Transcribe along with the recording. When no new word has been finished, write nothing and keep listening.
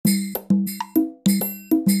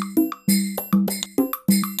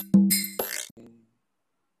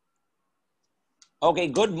Okay,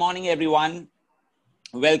 good morning, everyone.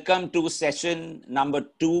 Welcome to session number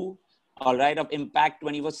 2, all right, of Impact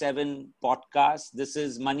 24/7 podcast. This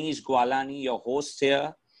is Manish Gwalani, your host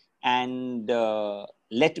here. And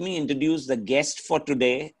let me introduce the guest for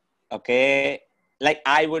today. Okay, like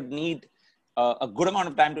I would need a good amount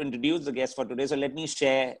of time to introduce the guest for today. So let me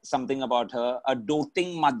share something about her. A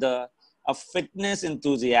doting mother, a fitness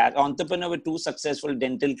enthusiast, entrepreneur with 2 successful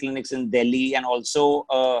dental clinics in Delhi, and also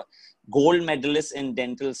a gold medalist in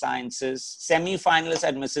dental sciences, semi-finalist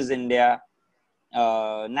at Mrs. India,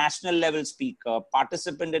 national level speaker,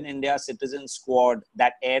 participant in India Citizen Squad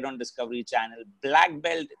that aired on Discovery Channel, black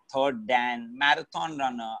belt third Dan, marathon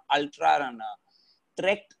runner, ultra runner,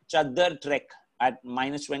 trekked Chadar Trek at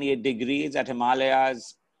minus 28 degrees at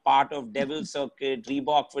Himalayas, part of Devil Circuit,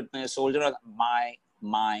 Reebok Fitness, soldier of my.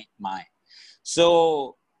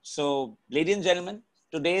 So, ladies and gentlemen,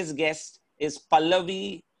 today's guest is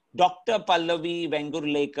Dr. Pallavi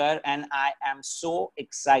Vengurlekar, and I am so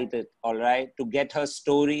excited, all right, to get her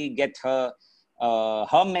story, get her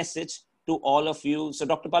her message to all of you. So,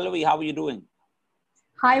 Dr. Pallavi, how are you doing?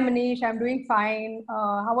 Hi Manish, I'm doing fine.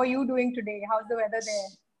 How are you doing today? How's the weather there?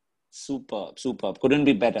 Superb. Couldn't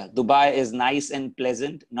be better. Dubai is nice and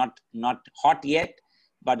pleasant, not hot yet,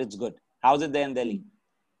 but it's good. How's it there in Delhi?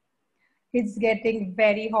 It's getting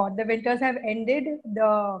very hot. The winters have ended.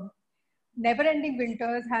 The never-ending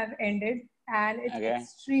winters have ended, and it's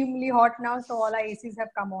extremely hot now. So all our ACs have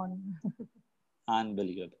come on.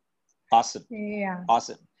 Unbelievable. Awesome. Yeah.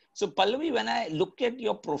 Awesome. So Pallavi, when I look at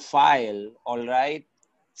your profile, all right,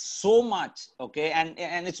 so much, okay, and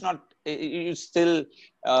it's not, you still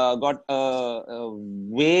got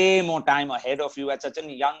way more time ahead of you at such a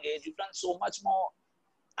young age. You've done so much more.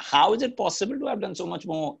 How is it possible to have done so much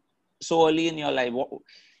more so early in your life?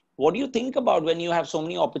 What do you think about when you have so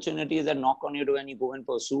many opportunities that knock on your door and you go and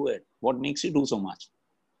pursue it? What makes you do so much?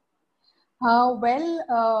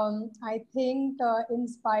 I think in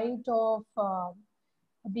spite of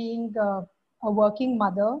being a working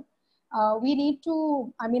mother, we need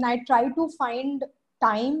to, I try to find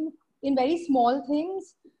time in very small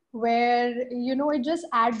things where, it just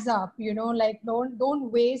adds up, like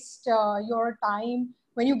don't waste your time.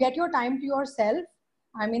 When you get your time to yourself,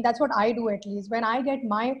 that's what I do at least. When I get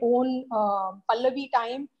my own Pallavi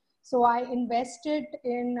time, so I invested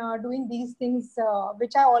in doing these things,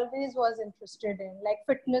 which I always was interested in, like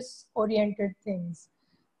fitness oriented things.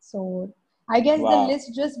 So I guess the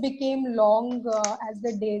list just became long as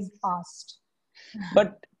the days passed.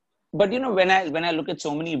 But when I look at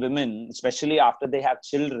so many women, especially after they have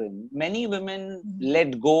children, many women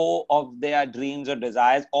let go of their dreams or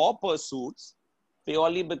desires or pursuits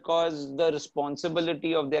purely because the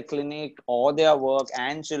responsibility of their clinic or their work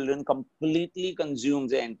and children completely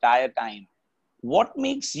consumes their entire time. What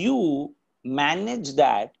makes you manage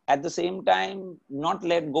that at the same time, not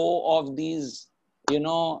let go of these, things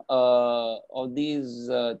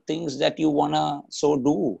that you want to so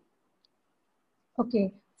do?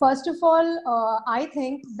 Okay. First of all, I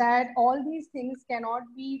think that all these things cannot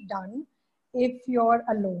be done if you're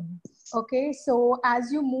alone. Okay. So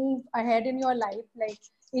as you move ahead in your life, like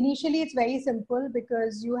initially it's very simple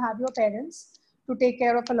because you have your parents to take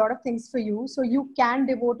care of a lot of things for you. So you can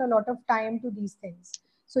devote a lot of time to these things.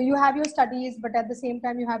 So you have your studies, but at the same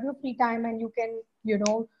time you have your free time and you can,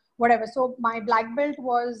 whatever. So my black belt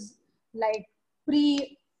was like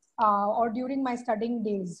or during my studying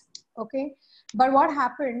days. Okay. But what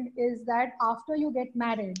happened is that after you get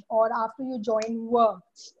married or after you join work,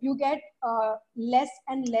 you get less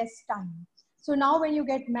and less time. So now when you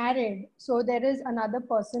get married, so there is another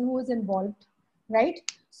person who is involved, right?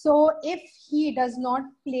 So if he does not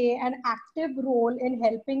play an active role in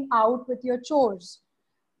helping out with your chores,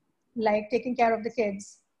 like taking care of the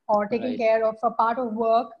kids or taking care of a part of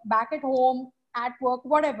work back at home, at work,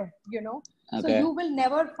 whatever, So you will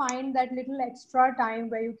never find that little extra time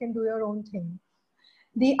where you can do your own thing.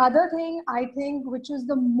 The other thing I think, which is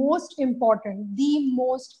the most important,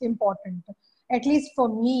 at least for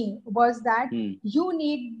me, was that you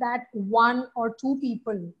need that 1 or 2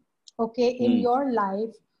 people, okay, in your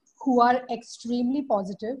life who are extremely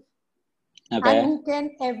positive and who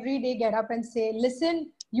can every day get up and say,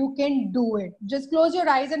 listen, you can do it. Just close your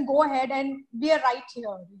eyes and go ahead and be right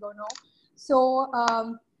here, So,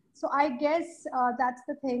 so I guess that's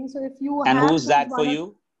the thing. So if you and have who's that for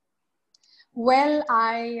you? Well,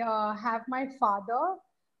 I have my father,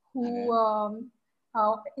 who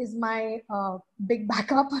is my big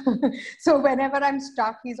backup. So whenever I'm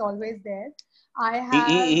stuck, he's always there. I have.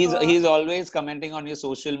 He's always commenting on your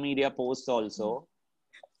social media posts also.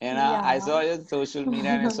 Yeah. I saw your social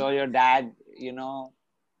media and I saw your dad,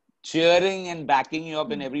 cheering and backing you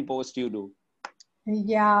up in every post you do.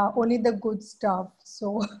 Yeah, only the good stuff.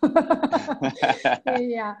 So,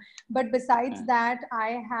 yeah. But besides that,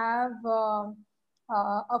 I have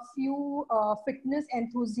a few fitness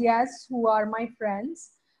enthusiasts who are my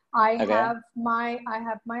friends. Okay. I have my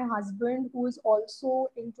husband who is also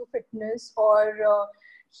into fitness, or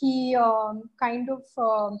he kind of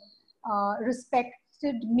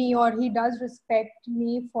respected me, or he does respect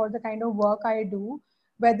me for the kind of work I do,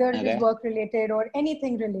 whether it is Okay. work related or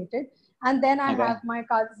anything related. And then I Okay. have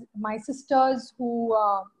my sisters who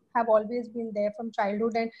have always been there from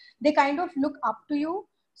childhood, and they kind of look up to you.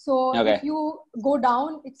 So if Okay. you go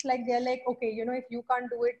down, it's like they're like, okay, if you can't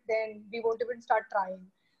do it, then we won't even start trying.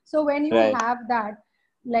 So when you Right. have that,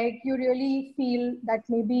 like, you really feel that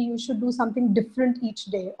maybe you should do something different each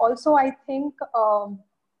day. Also, I think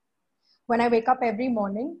when I wake up every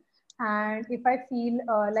morning, and if I feel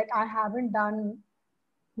like I haven't done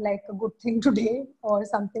like a good thing today or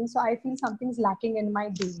something, so I feel something's lacking in my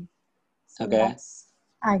day. So Okay.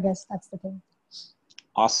 I guess that's the thing.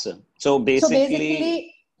 Awesome. So So basically,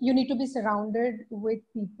 basically, you need to be surrounded with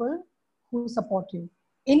people who support you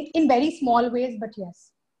in very small ways, but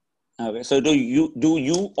yes. okay. So do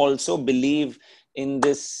you also believe in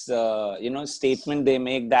this statement they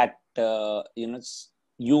make that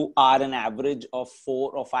you are an average of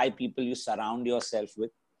 4 or 5 people you surround yourself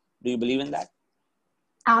with? Do you believe in that?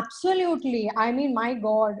 Absolutely. I mean, my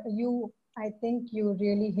God, I think you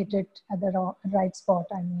really hit it at the right spot.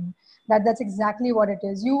 I mean, that's exactly what it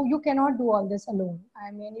is. You cannot do all this alone.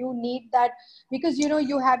 I mean, you need that, because,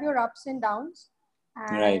 you have your ups and downs.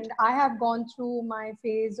 Right. And I have gone through my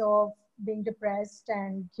phase of being depressed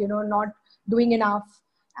and, not doing enough,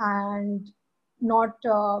 and not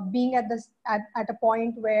being at a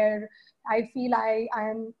point where I feel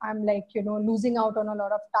I'm like, losing out on a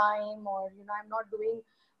lot of time, or, I'm not doing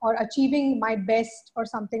or achieving my best or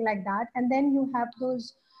something like that. And then you have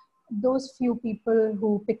those few people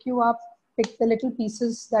who pick you up, pick the little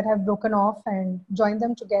pieces that have broken off, and join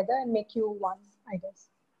them together and make you one, I guess.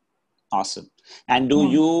 Awesome. And do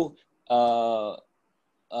Yeah. you uh,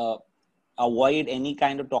 avoid any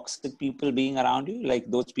kind of toxic people being around you, like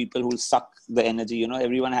those people who suck the energy?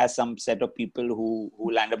 Everyone has some set of people who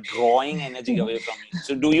will end up drawing energy away from you.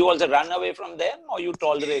 So do you also run away from them, or you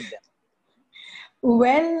tolerate them?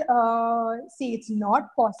 Well, see, it's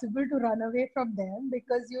not possible to run away from them,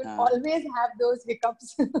 because you'll uh, always have those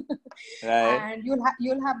hiccups, right. and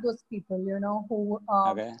you'll have those people, who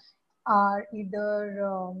Okay. are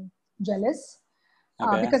either jealous,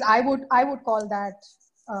 Okay. because I would call that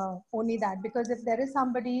only that, because if there is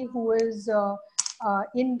somebody who is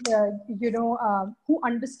in who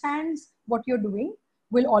understands what you're doing,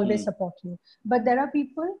 will always Hmm. support you. But there are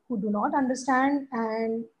people who do not understand,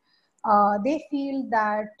 and they feel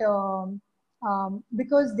that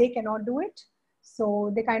because they cannot do it,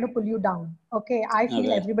 so they kind of pull you down. Okay, I feel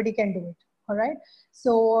Okay. everybody can do it. All right.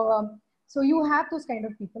 So you have those kind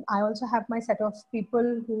of people. I also have my set of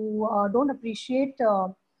people who don't appreciate,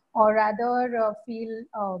 or rather feel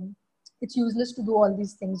it's useless to do all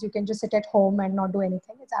these things. You can just sit at home and not do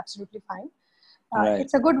anything. It's absolutely fine. Right.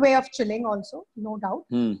 It's a good way of chilling also, no doubt.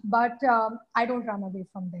 Hmm. But I don't run away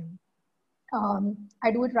from them.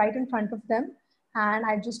 I do it right in front of them, and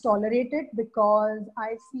I just tolerate it, because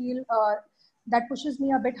I feel that pushes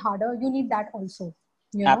me a bit harder. You need that also,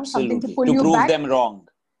 something to Absolutely. pull To you prove back. them wrong.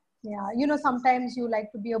 Yeah, sometimes you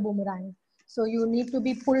like to be a boomerang. So you need to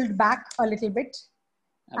be pulled back a little bit,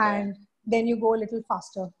 Okay. and then you go a little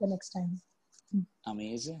faster the next time.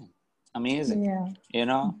 Amazing. Amazing. Yeah. You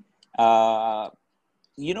know, uh,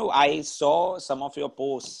 I saw some of your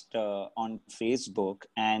posts on Facebook,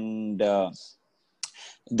 and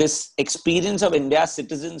this experience of India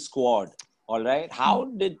Citizen Squad. All right,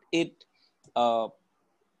 uh,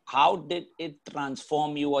 how did it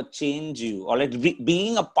transform you or change you? Or like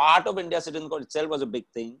being a part of India Citizen Squad itself was a big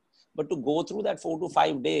thing, but to go through that 4 to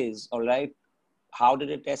 5 days, all right, how did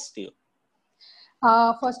it test you?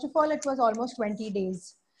 First of all, it was almost 20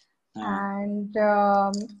 days. Uh, And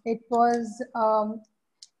it was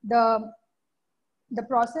the the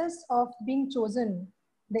process of being chosen.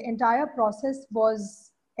 The entire process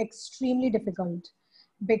was extremely difficult,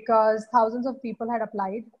 because thousands of people had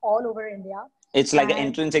applied all over India. it's like an And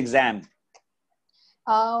entrance exam.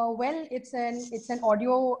 well, it's an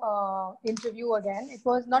audio interview again. It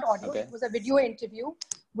was not audio; Okay. it was a video interview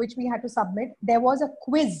which we had to submit. There was a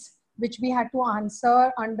quiz which we had to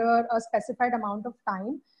answer under a specified amount of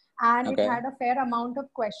time, and it Okay. had a fair amount of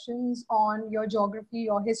questions on your geography,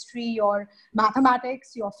 your history, your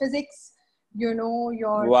mathematics, your physics,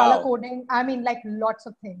 your color Wow. coding. I mean, like, lots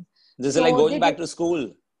of things. This is like So going they back did. to school.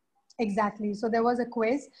 Exactly. So there was a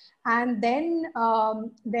quiz, and then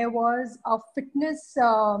there was a fitness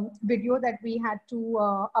video that we had to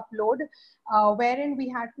upload, wherein we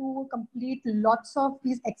had to complete lots of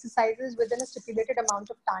these exercises within a stipulated amount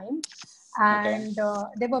of time, Okay. and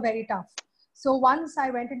they were very tough. So once I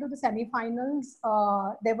went into the semifinals,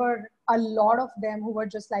 there were a lot of them who were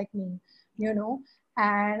just like me, you know,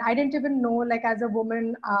 and I didn't even know, like as a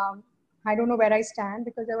woman, I don't know where I stand,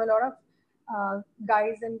 because there were a lot of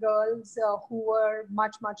guys and girls who were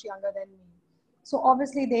much, much younger than me. So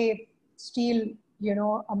obviously they steal, you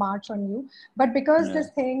know, a march on you. But because Yeah. this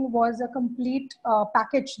thing was a complete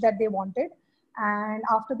package that they wanted, and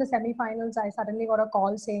after the semifinals, I suddenly got a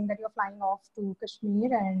call saying that you're flying off to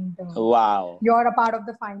Kashmir and Wow. you're a part of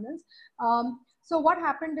the finals. So what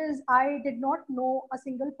happened is I did not know a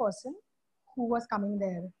single person who was coming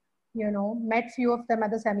there. You know, met few of them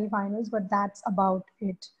at the semifinals, but that's about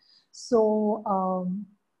it. So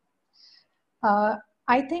uh,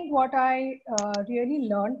 I think what I really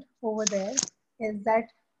learned over there is that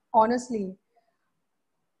honestly,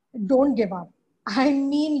 don't give up. I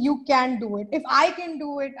mean, you can do it. If I can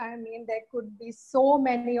do it, I mean, there could be so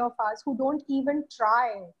many of us who don't even try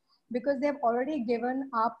because they've already given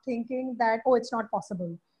up thinking that, oh, it's not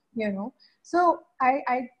possible, you know. So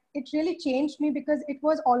it really changed me because it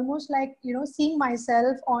was almost like, you know, seeing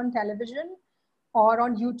myself on television or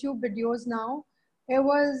on YouTube videos now. It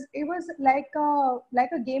was like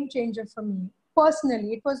a game changer for me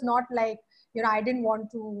personally. It was not like, you know, I didn't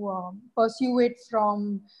want to pursue it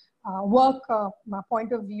from work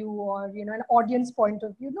point of view, or, you know, an audience point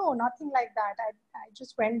of view. No, nothing like that. I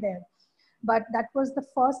just went there. But that was the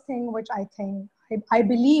first thing which I think, I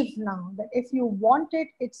believe now that if you want it,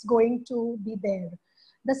 it's going to be there.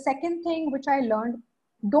 The second thing which I learned,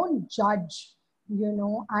 don't judge. You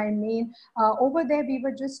know, I mean, over there we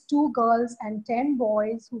were just two girls and 10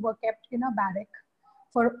 boys who were kept in a barrack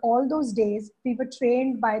for all those days. We were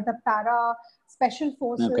trained by the para special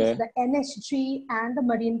forces, Okay. the NSG, and the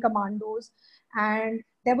Marine Commandos. And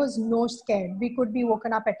there was no scared. We could be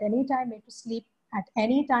woken up at any time, made to sleep at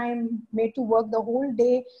any time, made to work the whole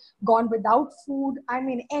day, gone without food. I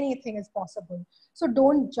mean, anything is possible. So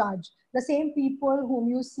don't judge. The same people whom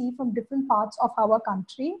you see from different parts of our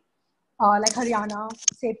country, like Haryana,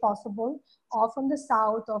 say possible, or from the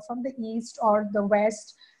south, or from the east, or the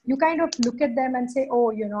west, you kind of look at them and say,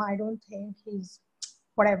 oh, you know, I don't think he's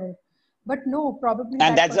whatever. But no, probably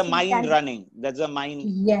And that that's a person mind can. running. That's a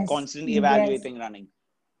mind Yes, constantly yes. evaluating running.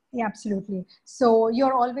 Yeah, absolutely. So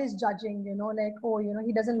you're always judging, you know, like, oh, you know,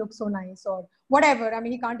 he doesn't look so nice or whatever. I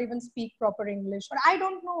mean, he can't even speak proper English, or I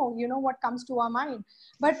don't know, you know, what comes to our mind.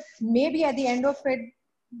 But maybe at the end of it,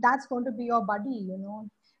 that's going to be your buddy, you know.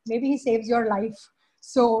 Maybe he saves your life.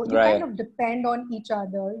 So you kind Right. of depend on each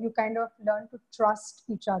other. You kind of learn to trust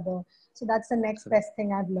each other. So that's the next best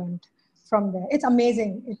thing I've learned from there. It's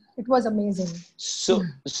amazing. It was amazing. So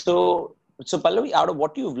Pallavi, out of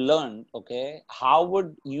what you've learned, okay, how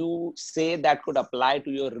would you say that could apply to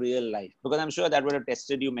your real life? Because I'm sure that would have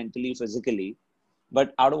tested you mentally, physically.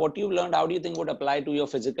 But out of what you've learned, how do you think would apply to your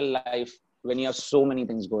physical life when you have so many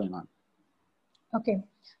things going on? Okay.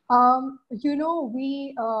 You know,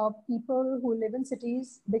 we people who live in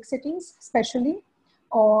cities, big cities, especially,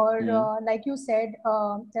 or Hmm. like you said,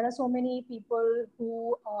 there are so many people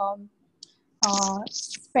who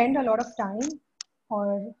spend a lot of time,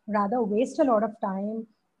 or rather waste a lot of time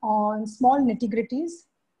on small nitty-gritties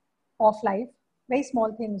of life, very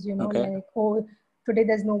small things, you know, Okay. like, oh, today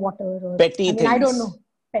there's no water, or I Petty mean, I don't know, things.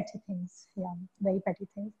 petty things. Yeah, very petty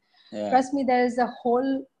things. Yeah. Trust me, there is a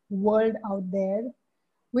whole world out there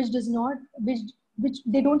which does not, which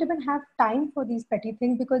they don't even have time for these petty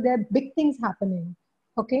things because there are big things happening.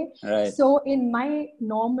 Okay, Right. so in my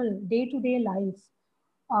normal day-to-day life,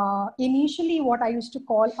 initially what I used to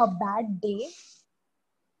call a bad day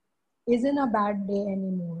isn't a bad day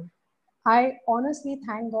anymore. I honestly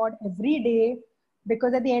thank God every day,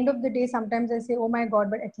 because at the end of the day, sometimes I say, oh my God,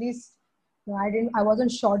 but at least, you know, I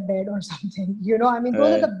wasn't shot dead or something. You know, I mean,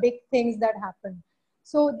 those are Right. the big things that happen.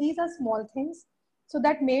 So these are small things. So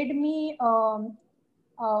that made me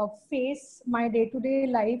face my day-to-day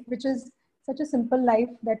life, which is such a simple life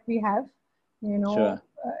that we have, you know. Sure.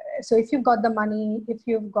 So if you've got the money, if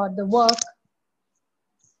you've got the work,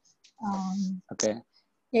 um, Okay.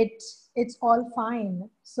 it's all fine.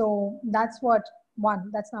 So that's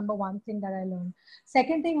number one thing that I learned.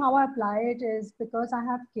 Second thing, how I apply it is because I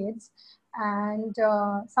have kids, and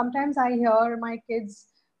sometimes I hear my kids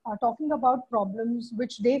talking about problems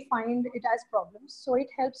which they find it as problems. So it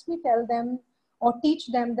helps me tell them or teach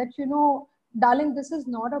them that, you know, darling, this is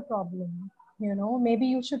not a problem. You know, maybe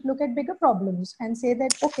you should look at bigger problems and say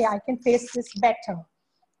that, okay, I can face this better.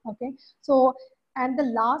 Okay. So, and the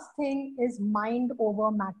last thing is mind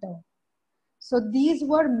over matter. So these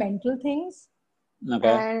were mental things.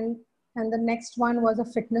 Okay. And the next one was a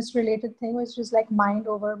fitness related thing, which is like mind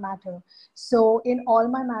over matter. So in all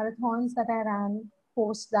my marathons that I ran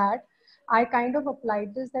post that, I kind of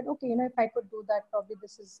applied this, that, okay, you know, if I could do that, probably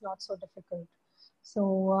this is not so difficult.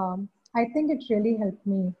 So I think it really helped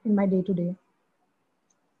me in my day to day.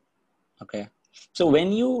 Okay. So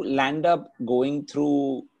when you land up going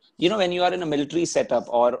through, you know, when you are in a military setup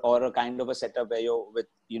or a kind of a setup where you're with,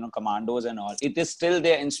 you know, commandos and all, it is still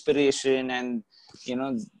their inspiration, and, you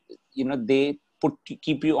know, they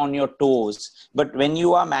keep you on your toes. But when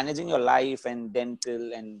you are managing your life and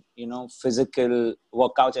dental and, you know, physical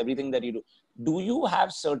workouts, everything that you do you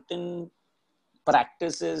have certain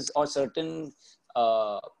practices or certain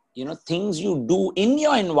you know, things you do in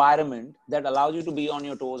your environment that allows you to be on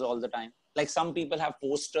your toes all the time? Like some people have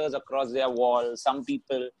posters across their walls, some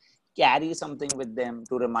people carry something with them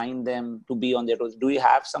to remind them to be on their toes. Do you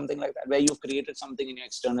have something like that where you've created something in your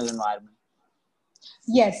external environment?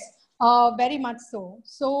 Yes, very much so.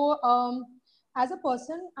 So as a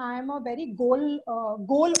person, I'm a very goal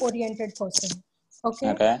oriented person. Okay.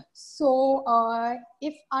 Okay. So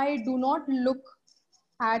if I do not look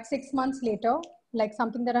at 6 months later, like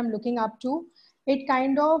something that I'm looking up to, it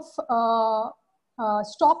kind of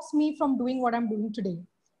stops me from doing what I'm doing today.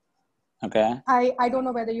 Okay. I don't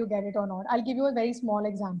know whether you get it or not. I'll give you a very small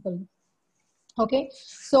example. Okay.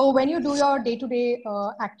 So when you do your day-to-day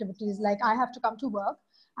activities, like I have to come to work,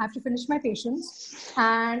 I have to finish my patients,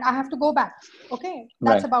 and I have to go back. Okay.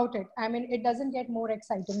 That's Right. about it. I mean, it doesn't get more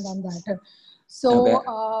exciting than that. Okay.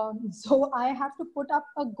 So I have to put up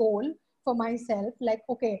a goal for myself, like,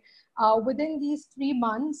 okay, within these 3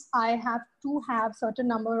 months, I have to have certain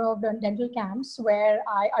number of dental camps where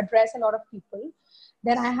I address a lot of people.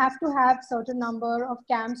 Then I have to have certain number of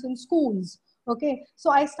camps in schools. Okay.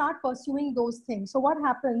 So I start pursuing those things. So what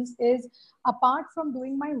happens is, apart from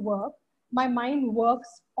doing my work, my mind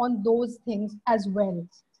works on those things as well.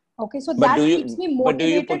 Okay. So But that keeps me do you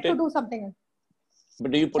motivated put to it do something else.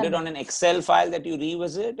 But do you put Tell it me. on an Excel file that you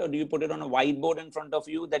revisit, or do you put it on a whiteboard in front of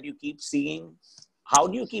you that you keep seeing? How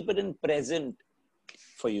do you keep it in present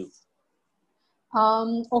for you?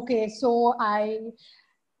 Okay, so I,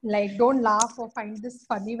 like, don't laugh or find this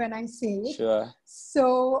funny when I say it. Sure.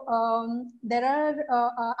 So there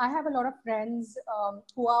are, I have a lot of friends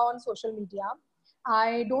who are on social media.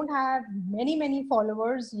 I don't have many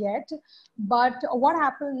followers yet, but what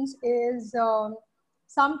happens is,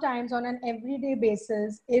 sometimes on an everyday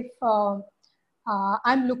basis, if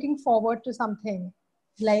I'm looking forward to something,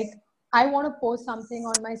 like I want to post something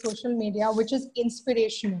on my social media which is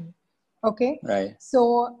inspirational. Okay. Right.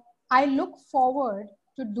 So I look forward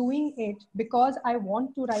to doing it because I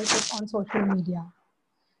want to write it on social media.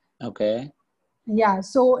 Okay. Yeah.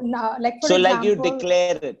 So now, like, for So like you example,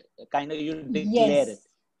 declare it, kind of you declare it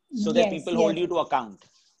yes, so that people hold yes, you to account.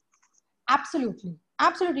 absolutely.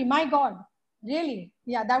 Absolutely. My God. Really?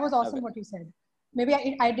 Yeah, that was awesome Okay. what you said. Maybe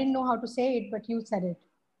I didn't know how to say it, but you said it.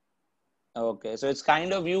 Okay. So it's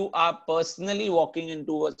kind of you are personally walking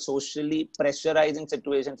into a socially pressurizing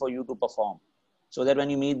situation for you to perform. So that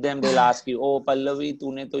when you meet them, they'll ask you, "Oh, Pallavi,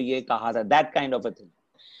 तूने तो ये कहा था." That kind of a thing.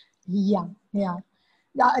 Yeah, yeah.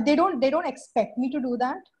 Yeah, they don't expect me to do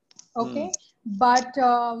that. Hmm. Okay. But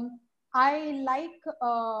I like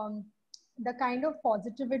the kind of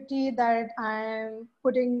positivity that I'm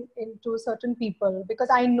putting into certain people, because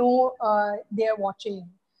I know they're watching.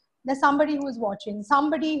 There's somebody who is watching,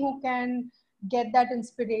 somebody who can get that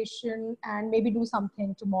inspiration and maybe do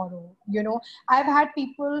something tomorrow. You know, I've had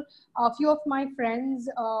people, a few of my friends,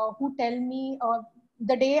 who tell me,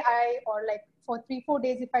 the day I, or like for 3-4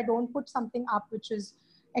 days, if I don't put something up which is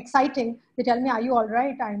exciting, they tell me, are you all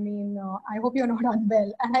right? I mean, I hope you're not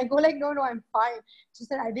unwell. And I go like, no, I'm fine. She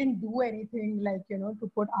said, I didn't do anything, like, you know, to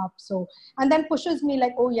put up. So, and then pushes me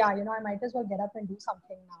like, oh yeah, you know, I might as well get up and do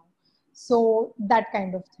something now. So that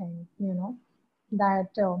kind of thing, you know,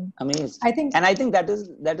 that Amazed. I think. And I think that is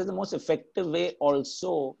the most effective way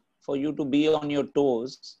also for you to be on your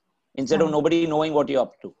toes instead of Yeah. nobody knowing what you're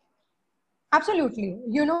up to. Absolutely.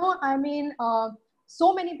 You know, I mean,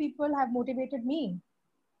 so many people have motivated me.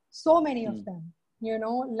 So many of Hmm. them, you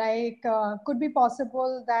know, like, could be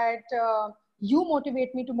possible that you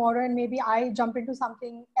motivate me tomorrow and maybe I jump into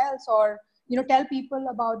something else, or, you know, tell people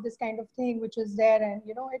about this kind of thing which is there. And,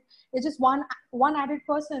 you know, it's just one added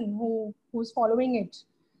person who's following it.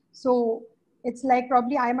 So it's like,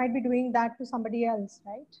 probably I might be doing that to somebody else,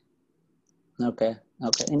 right? Okay.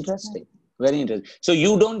 Okay. Right. Interesting. Very interesting. So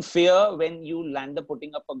you don't fear when you land up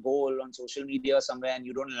putting up a goal on social media or somewhere and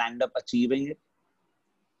you don't land up achieving it?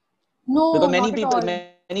 Because No, not at all.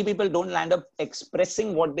 many people don't land up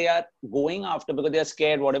expressing what they are going after because they are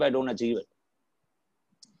scared, what if I don't achieve it?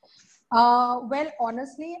 Well,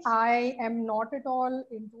 honestly, I am not at all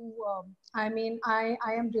into, I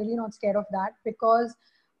am really not scared of that because,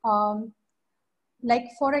 um, like,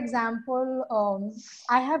 for example,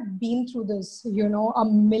 I have been through this, a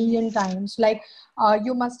million times. Like,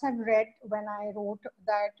 you must have read when I wrote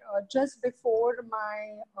that just before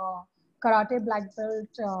my karate black belt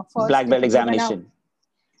first Black belt KPT, when examination.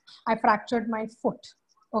 I fractured my foot.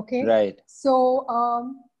 Okay. Right. So,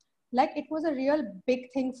 like it was a real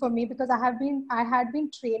big thing for me because I had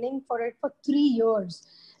been training for it for 3 years.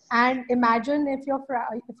 And imagine if your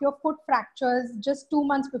foot fractures just 2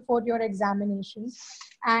 months before your examinations,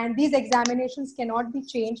 and these examinations cannot be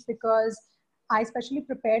changed because I specially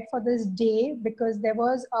prepared for this day because there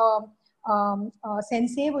was a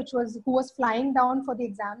sensei who was flying down for the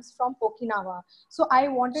exams from Okinawa. So I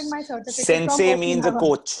wanted my certificate from Sensei means a Okinawa.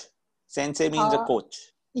 coach. Sensei means a Uh,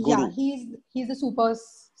 coach. yeah, Guru. he's a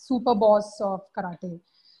super boss of karate.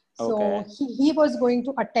 So Okay. he was going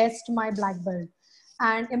to attest my black belt.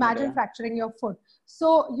 And imagine Okay. fracturing your foot. So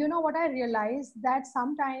you know what I realized, that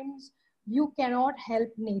sometimes you cannot help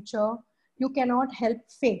nature, you cannot help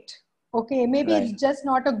fate. Okay, maybe Right. it's just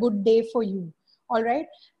not a good day for you. All right.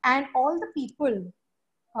 And all the people,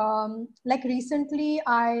 like recently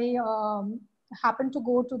I happened to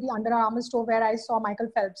go to the Under Armour store where I saw Michael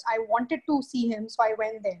Phelps. I wanted to see him, so I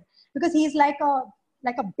went there because he's like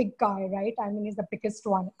a big guy, right? I mean, he's the biggest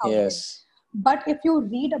one out there. Yes. But if you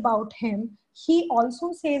read about him, he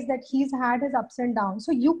also says that he's had his ups and downs.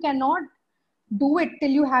 So you cannot do it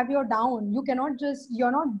till you have your down. You cannot just,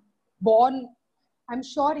 you're not born. I'm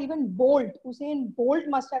sure even Usain Bolt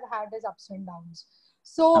must have had his ups and downs.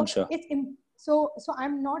 I'm So sure. so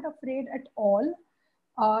I'm not afraid at all.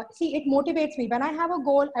 See, it motivates me when I have a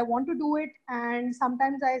goal. I want to do it, and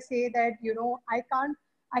sometimes I say that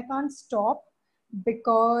I can't stop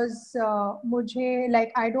because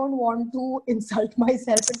like I don't want to insult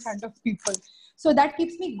myself in front of people. So that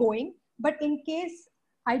keeps me going. But in case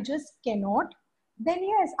I just cannot, then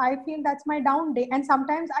yes, I feel that's my down day. And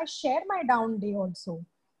sometimes I share my down day also,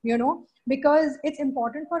 because it's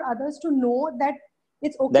important for others to know that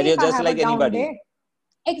it's That okay if you're I just have a like down anybody. day.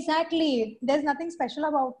 Exactly. There's nothing special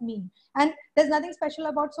about me. And there's nothing special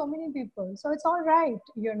about so many people. So it's all right,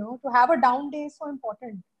 to have a down day is so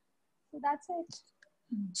important. So that's it.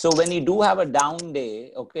 So when you do have a down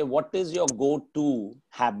day, okay, what is your go-to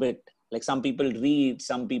habit? Like some people read,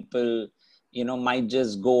 some people, might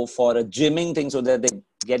just go for a gymming thing so that they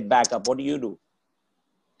get back up. What do you do?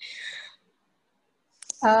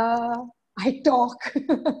 I talk.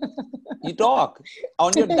 You talk.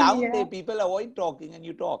 On your down day, Yeah. people avoid talking and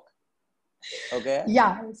you talk. Okay.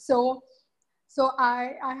 Yeah. So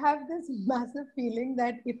I have this massive feeling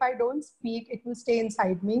that if I don't speak, it will stay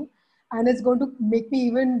inside me, and it's going to make me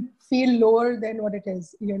even feel lower than what it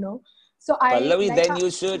is. So I Pallavi, like then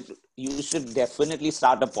you should definitely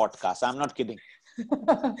start a podcast. I'm not kidding.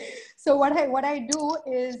 so what I do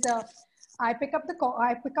is I pick up the call,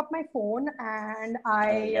 I pick up my phone, and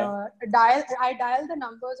Okay. I dial the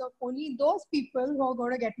numbers of only those people who are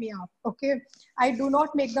going to get me up. Okay, I do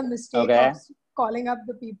not make the mistake of Okay. calling up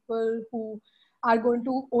the people who are going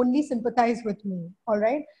to only sympathize with me. All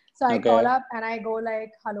right, so I call Okay. up and I go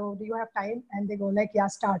like, "Hello, do you have time?" And they go like, "Yeah,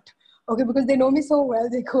 start." Okay, because they know me so well,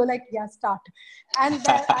 they go like, "Yeah, start." And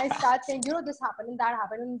then I start saying, this happened and that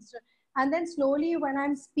happened. And then slowly, when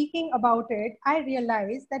I'm speaking about it, I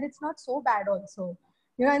realize that it's not so bad also.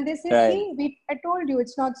 And they say, Right. see, I told you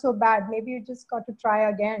it's not so bad. Maybe you just got to try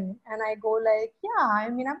again. And I go like, yeah, I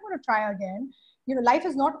mean, I'm going to try again. Life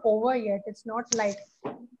is not over yet. It's not like,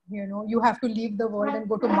 you have to leave the world and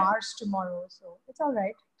go to Mars tomorrow. So it's all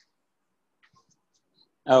right.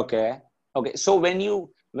 Okay. Okay. So when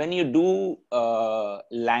you do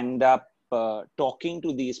land up talking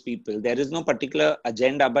to these people, there is no particular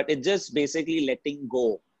agenda, but it's just basically letting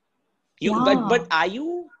go. But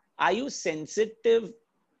Yeah. are you sensitive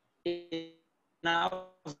enough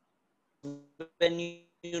when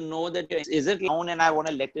you know that is it down and I want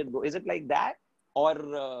to let it go? Is it like that, or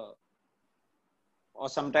uh, or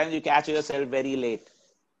sometimes you catch yourself very late?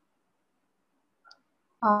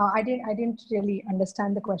 I didn't really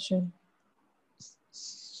understand the question.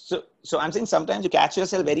 So I'm saying sometimes you catch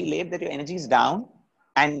yourself very late that your energy is down,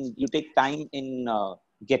 and you take time in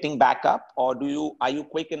getting back up, or are you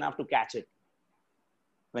quick enough to catch it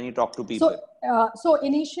when you talk to So, people? so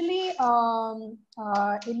initially,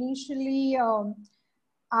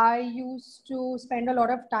 I used to spend a lot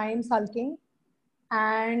of time sulking,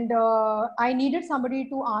 and I needed somebody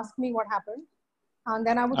to ask me what happened, and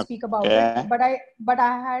then I would speak about it. Okay. But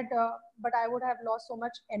I would have lost so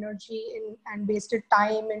much energy and wasted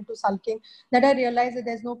time into sulking that I realized that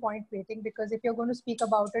there's no point waiting, because if you're going to speak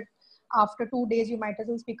about it after 2 days, you might as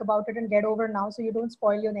well speak about it and get over now, so you don't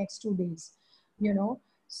spoil your next 2 days, you know.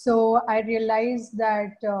 So I realized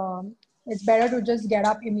that it's better to just get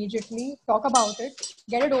up immediately, talk about it,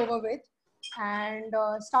 get it over with, and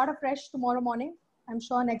start afresh tomorrow morning. I'm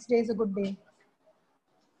sure next day is a good day.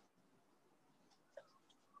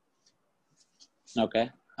 Okay.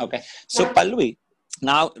 Okay. So Pallavi,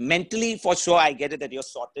 now mentally for sure I get it that you're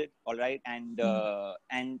sorted, all right, and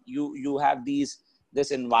you have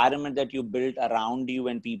this environment that you built around you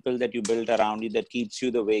and people that you built around you that keeps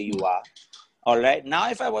you the way you are. All right. Now,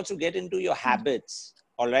 if I was to get into your habits,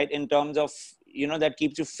 all right, in terms of, that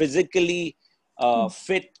keeps you physically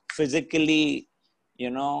fit, physically,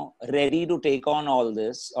 ready to take on all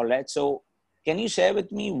this. All right. So can you share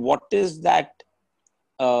with me what is that,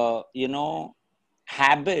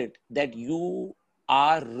 habit that you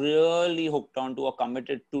are really hooked onto or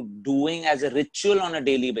committed to doing as a ritual on a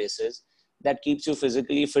daily basis that keeps you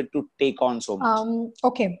physically fit to take on so much?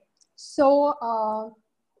 Okay. So,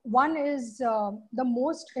 one is the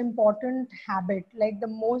most important habit, like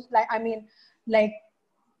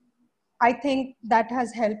I think that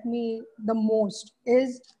has helped me the most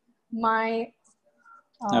is my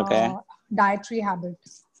Okay. dietary habit.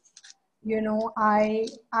 I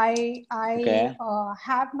Okay.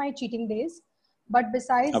 have my cheating days, but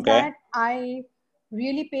besides Okay. that, I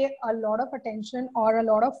really pay a lot of attention or a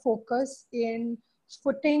lot of focus in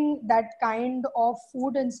putting that kind of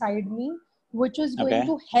food inside me, which is going Okay.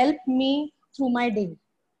 to help me through my day.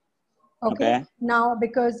 Okay. Okay. Now,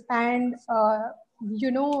 because, and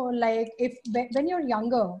like if when you're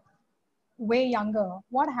younger, way younger,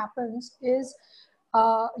 what happens is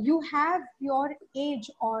you have your age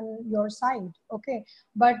on your side, okay,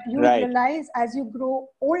 but you Right. realize as you grow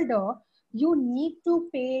older, you need to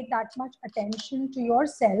pay that much attention to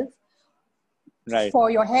yourself Right. for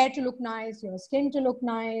your hair to look nice, your skin to look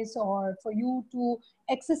nice, or for you to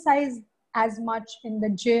exercise as much in the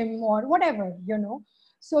gym or whatever,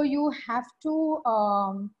 So you have to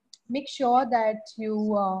make sure that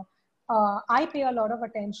I pay a lot of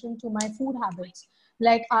attention to my food habits.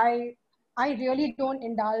 Like I really don't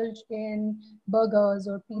indulge in burgers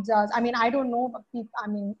or pizzas. I mean, I don't know. I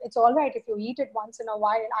mean, it's all right if you eat it once in a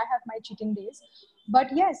while. I have my cheating days. But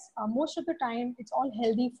yes, most of the time it's all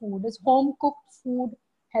healthy food. It's home cooked food,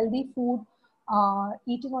 healthy food,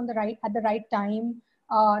 eating at the right time,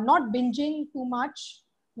 not binging too much.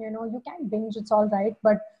 You can binge, it's all right,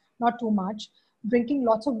 but not too much. Drinking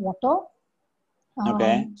lots of water.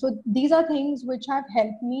 Okay. So these are things which have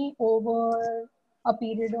helped me over a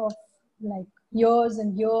period of like years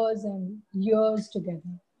and years and years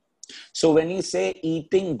together. So when you say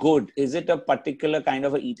eating good, is it a particular kind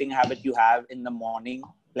of a eating habit you have in the morning?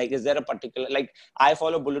 Like, is there a particular, like I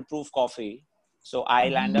follow Bulletproof Coffee. So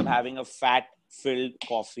I'll end up having a fat filled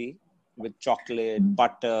coffee with chocolate,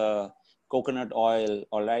 butter, coconut oil.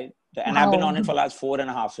 All right. And I've been Wow. on it for the last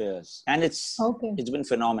 4.5 years and Okay. it's been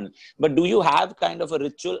phenomenal. But do you have kind of a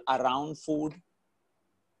ritual around food?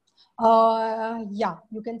 Yeah,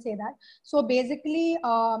 you can say that. So basically,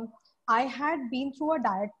 I had been through a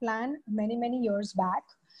diet plan many, many years back.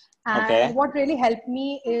 And Okay. what really helped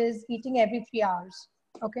me is eating every 3 hours.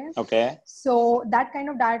 Okay. Okay. So that kind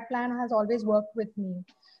of diet plan has always worked with me.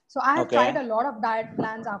 So I have tried Okay. a lot of diet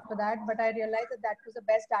plans after that, but I realized that that was the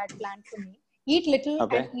best diet plan for me. Eat little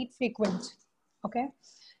and Okay. eat frequent. Okay.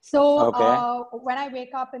 So Okay. when I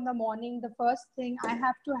wake up in the morning, the first thing I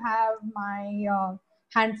have to have my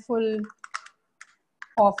handful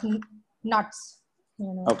of nuts,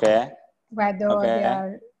 Okay. whether they Okay.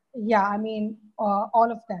 are, yeah, I mean,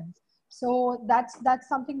 all of them. So that's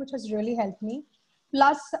something which has really helped me.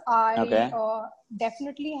 Plus, I Okay.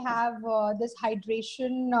 definitely have this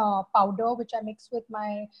hydration powder which I mix with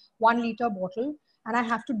my 1 liter bottle, and I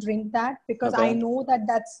have to drink that because I Okay. know that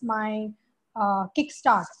that's my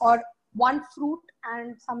kickstart, or one fruit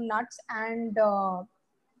and some nuts and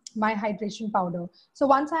my hydration powder. So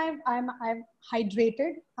once I'm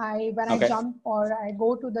hydrated, when I Okay. jump or I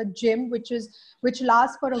go to the gym, which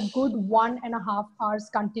lasts for a good 1.5 hours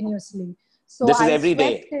continuously. So This is I every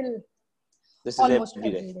sweat day. till This is almost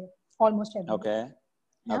every day. every day. Almost every day. Okay.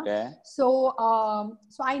 Yeah. Okay. So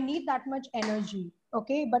I need that much energy.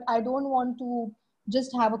 Okay, but I don't want to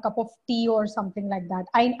just have a cup of tea or something like that.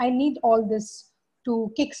 I need all this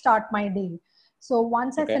to kickstart my day. So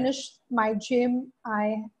once I Okay. finish my gym,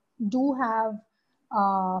 I do have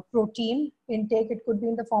protein intake. It could be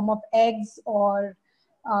in the form of eggs, or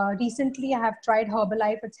recently I have tried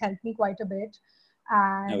Herbalife. It's helped me quite a bit.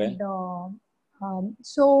 Okay. And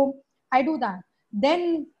so I do that.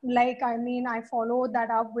 Then, I follow that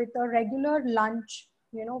up with a regular lunch.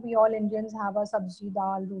 We all Indians have a sabzi,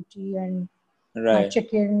 dal, roti, and my Right.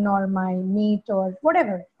 chicken or my meat or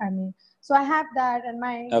whatever. So I have that,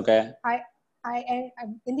 and Okay.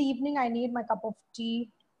 and in the evening I need my cup of tea,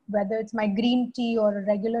 whether it's my green tea or a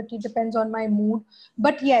regular tea, depends on my mood.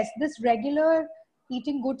 But yes, this regular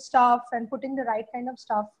eating good stuff and putting the right kind of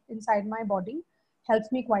stuff inside my body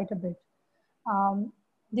helps me quite a bit. Um,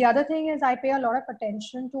 the other thing is I pay a lot of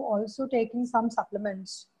attention to also taking some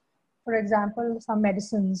supplements. For example, some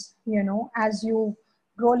medicines. As you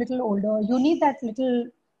grow a little older, you need that little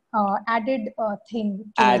added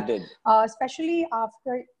thing to it, Added. especially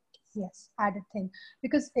after, yes, added thing.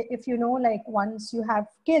 Because if like once you have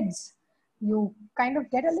kids, you kind of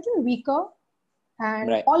get a little weaker, and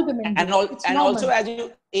Right. all women do. It's And also normal. as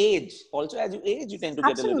you age, you tend to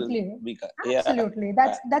get a little Absolutely. weaker. Yeah. Absolutely.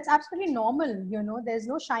 That's absolutely normal. There's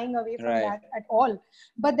no shying away from Right. that at all.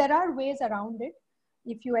 But there are ways around it.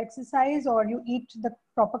 If you exercise or you eat the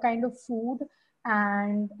proper kind of food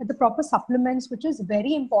and the proper supplements, which is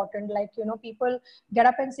very important. Like, people get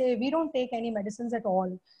up and say, we don't take any medicines at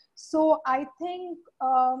all. So I think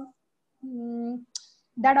mm,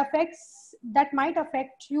 that might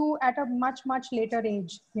affect you at a much, much later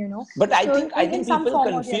age. But So I in think some people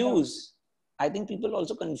form or the other. confuse. I think people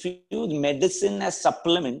also confuse medicine as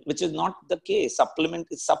supplement, which is not the case. Supplement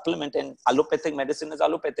is supplement, and allopathic medicine is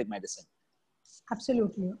allopathic medicine.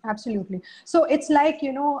 Absolutely, absolutely. So it's like,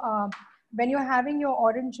 when you're having your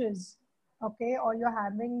oranges, okay, or you're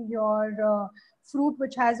having your fruit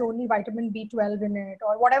which has only vitamin B12 in it,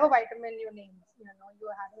 or whatever vitamin you name,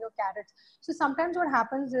 you're having your carrots. So sometimes what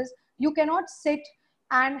happens is you cannot sit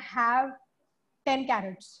and have 10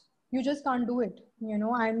 carrots. You just can't do it.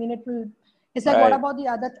 It's like, what Right. about the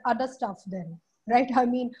other stuff then? Right?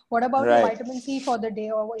 What about your Right. vitamin C for the day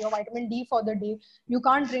or your vitamin D for the day? You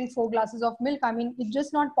can't drink 4 glasses of milk. It's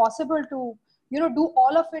just not possible to, do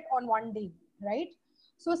all of it on one day, right?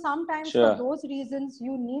 So sometimes for Sure. those reasons,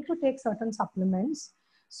 you need to take certain supplements,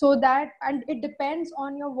 so that, and it depends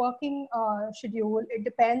on your working schedule. It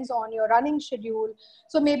depends on your running schedule.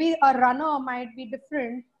 So maybe a runner might be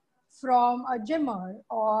different from a gymmer,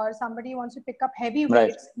 or somebody who wants to pick up heavy Right.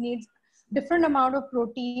 weights needs different amount of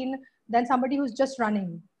protein than somebody who's just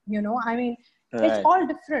running. It's Right. all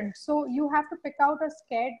different. So you have to pick out a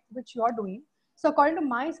sched which you're doing. So according to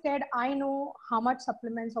my sched, I know how much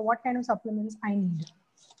supplements or what kind of supplements I need.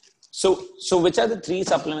 So which are the 3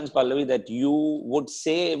 supplements, Pallavi, that you would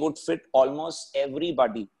say would fit almost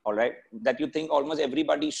everybody? All right, that you think almost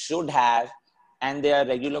everybody should have, and their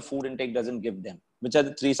regular food intake doesn't give them. Which are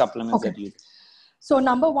the 3 supplements Okay. that you? So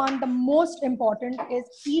number one, the most important is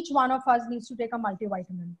each one of us needs to take a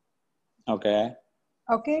multivitamin. Okay.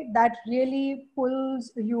 Okay, that really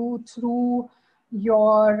pulls you through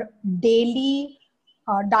your daily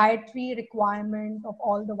dietary requirement of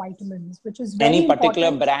all the vitamins, which is very Any particular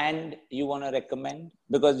important. brand you want to recommend?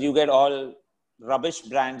 Because you get all rubbish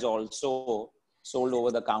brands also sold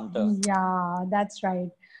over the counter. Yeah, that's right.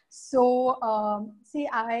 So, see,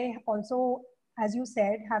 I also, as you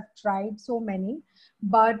said, have tried so many,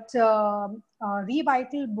 but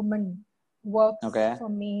Revital Woman works Okay. for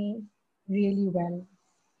me really well.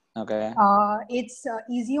 Okay. It's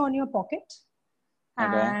easy on your pocket,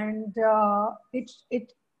 Okay. and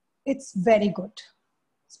it's very good.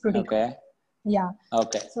 It's pretty good. Okay. Yeah.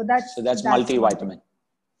 Okay. So that's So that's one thing. multivitamin.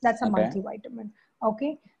 That's a Okay. multivitamin.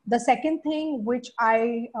 Okay. The second thing which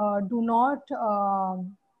I do not,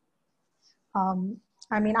 um,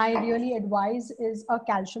 I really advise is a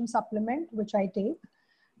calcium supplement which I take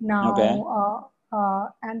Okay. now.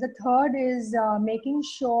 And the third is making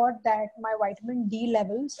sure that my vitamin D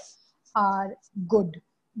levels are good,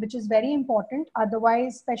 which is very important.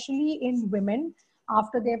 Otherwise, especially in women,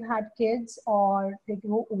 after they've had kids or they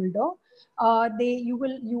grow older,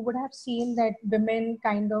 you would have seen that women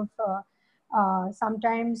kind of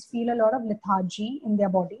sometimes feel a lot of lethargy in their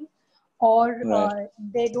body, or Right.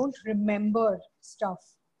 they don't remember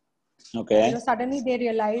stuff. Okay. Suddenly they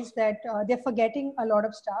realize that they're forgetting a lot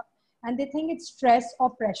of stuff, and they think it's stress or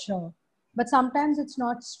pressure. But sometimes it's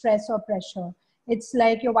not stress or pressure. It's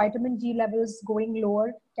like your vitamin D levels going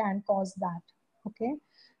lower can cause that. Okay.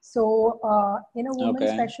 So in a woman,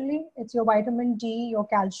 Okay. especially, it's your vitamin D, your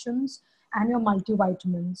calciums, and your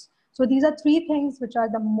multivitamins. So these are 3 things which are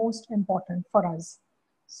the most important for us.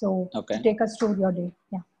 So to Okay. take us through your day.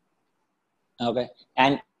 Yeah. Okay.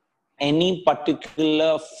 And any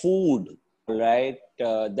particular food right,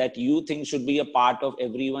 that you think should be a part of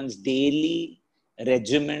everyone's daily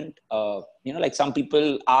regiment? Like some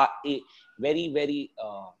people are very, very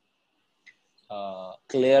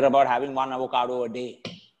clear about having one avocado a day.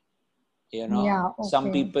 Yeah, Some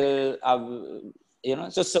okay. people are,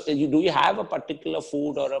 do you have a particular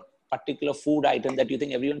food or a particular food item that you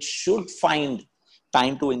think everyone should find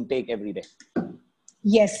time to intake every day?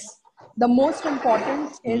 Yes. The most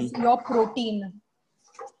important is Mm. your protein.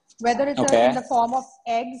 Whether it's in Okay. the form of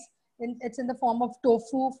eggs, it's in the form of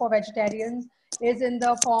tofu for vegetarians, is in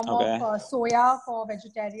the form of Okay. soya for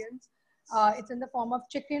vegetarians, it's in the form of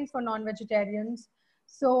chicken for non-vegetarians.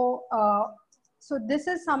 So, so this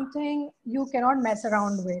is something you cannot mess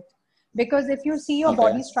around with, because if you see your Okay.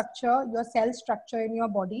 body structure, your cell structure in your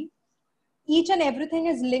body, each and everything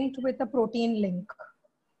is linked with a protein link.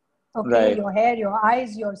 Okay, Right. your hair, your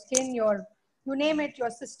eyes, your skin, your, you name it, your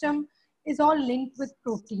system is all linked with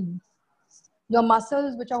protein. Your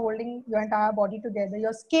muscles, which are holding your entire body together,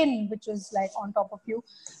 your skin, which is like on top of you,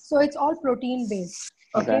 so it's all protein based.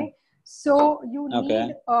 Okay. Okay, so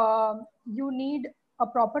Okay. you need a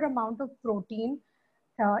proper amount of protein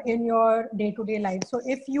in your day-to-day life. So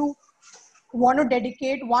if you want to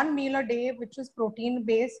dedicate one meal a day which is protein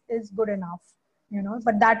based, is good enough,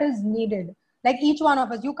 but that is needed. Like each one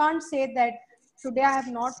of us, you can't say that today I have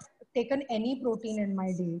not taken any protein in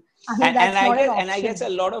my day. I mean, And that's I not an guess and I guess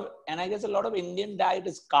option. a lot of Indian diet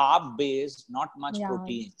is carb based, not much Yeah,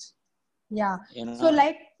 proteins. yeah. You So know.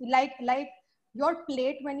 like your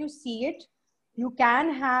plate, when you see it, you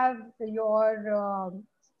can have your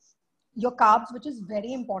carbs, which is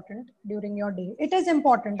very important during your day. It is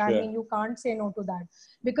important. I Sure. mean, you can't say no to that,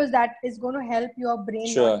 because that is going to help your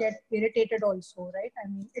brain not Sure. get irritated also, right? I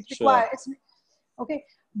mean, it Sure. requires, it's okay.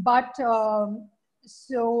 But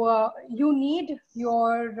you need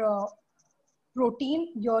your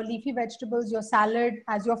protein, your leafy vegetables, your salad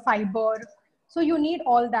as your fiber. So you need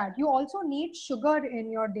all that. You also need sugar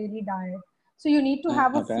in your daily diet. So you need to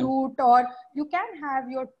have a Okay. fruit, or you can have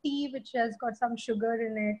your tea, which has got some sugar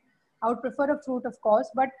in it. I would prefer a fruit, of course,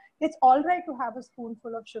 but it's all right to have a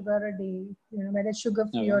spoonful of sugar a day, whether it's sugar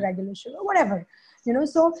free or Okay. regular sugar, whatever,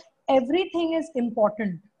 so everything is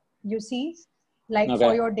important, you see, like for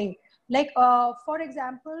Okay. your day. Like, for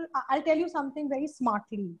example, I'll tell you something very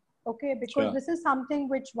smartly, okay, because Sure. this is something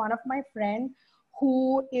which one of my friend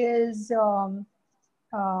who is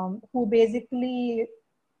who basically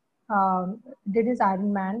did his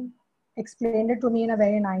Ironman explained it to me in a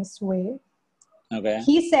very nice way. Okay.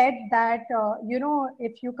 He said that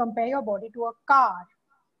if you compare your body to a car,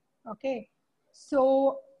 okay,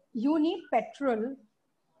 so you need petrol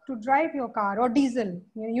to drive your car, or diesel,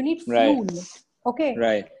 you need Right. fuel, okay.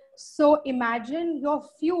 Right. So imagine your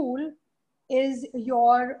fuel is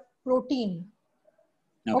your protein.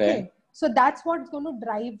 Okay. Okay, so that's what's going to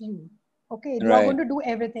drive you. Okay, you are going Right. to do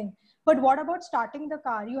everything. But what about starting the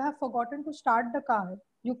car? You have forgotten to start the car.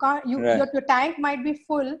 You can't. Right. Your tank might be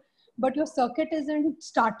full, but your circuit isn't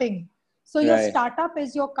starting. So your Right. startup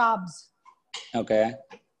is your carbs. Okay.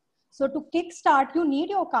 So to kickstart, you need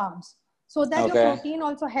your carbs so that your Okay. protein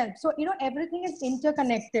also helps. So everything is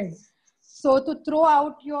interconnected. So to throw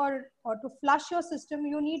out your, or to flush your system,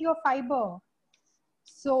 you need your fiber.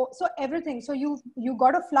 So everything, so you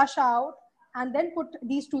got to flush out and then put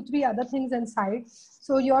these 2-3 other things inside,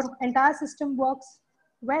 so your entire system works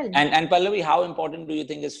well. And Pallavi, how important do you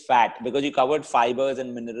think is fat? Because you covered fibers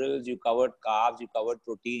and minerals, you covered carbs, you covered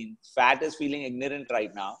protein. Fat is feeling ignorant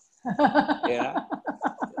right now.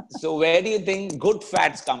 So where do you think good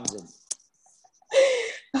fats comes in?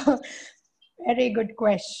 Very good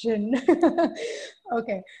question.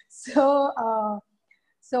 Okay, so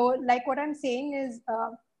like what I'm saying is,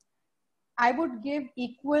 I would give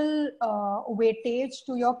equal weightage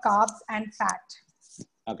to your carbs and fat.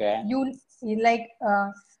 Okay. You like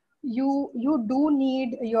you do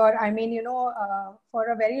need your, I mean, for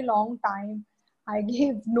a very long time I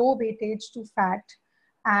gave no weightage to fat,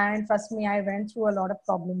 and trust me, I went through a lot of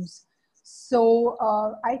problems. So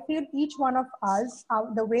I feel each one of us,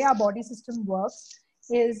 the way our body system works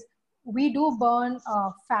is, we do burn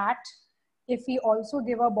fat if we also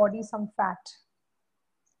give our body some fat.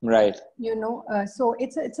 Right. So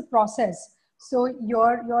it's a process. So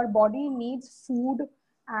your body needs food,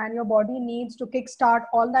 and your body needs to kickstart,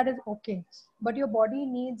 all that is okay, but your body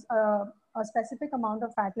needs a specific amount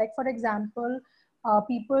of fat. Like for example,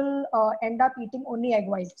 people end up eating only egg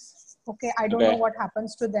whites, okay. I don't know Okay. what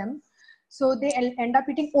happens to them. So they end up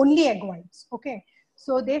eating only egg whites, okay.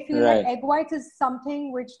 So they feel that Right. egg whites is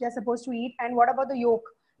something which they're supposed to eat, and what about the yolk?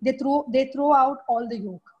 They throw out all the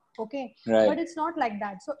yolk. Okay. Right. But it's not like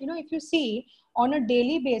that. So, if you see on a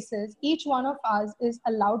daily basis, each one of us is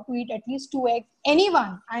allowed to eat at least 2 eggs.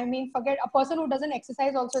 Anyone, I mean, forget a person who doesn't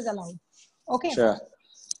exercise also is allowed. Okay. Sure.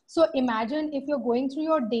 So imagine if you're going through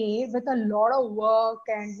your day with a lot of work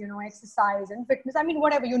and, exercise and fitness, I mean,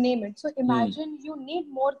 whatever you name it. So imagine you need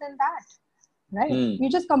more than that, right? You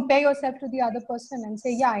just compare yourself to the other person and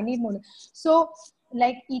say, yeah, I need more. So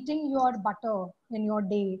like eating your butter in your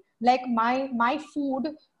day, like my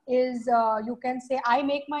food is, you can say I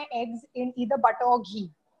make my eggs in either butter or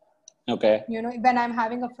ghee. Okay. When I'm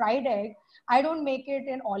having a fried egg, I don't make it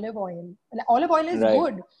in olive oil. Olive oil is Right.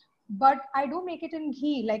 good, but I do make it in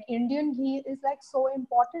ghee. Like Indian ghee is like so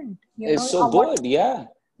important. It's so good. Yeah.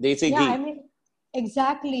 Desi Yeah, I ghee. mean,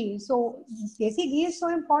 exactly. So desi ghee is so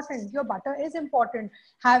important. Your butter is important.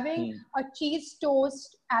 Having a cheese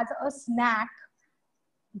toast as a snack,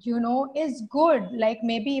 is good. Like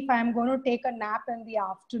maybe if I'm going to take a nap in the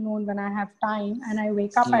afternoon when I have time and I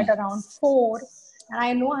wake up at around 4 and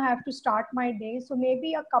I know I have to start my day. So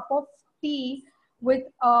maybe a cup of tea with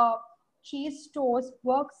a cheese toast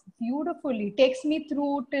works beautifully. Takes me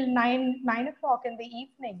through till 9 o'clock in the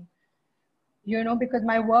evening, because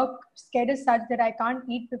my work schedule is such that I can't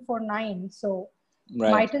eat before 9. So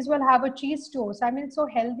Right. might as well have a cheese toast. I mean, it's so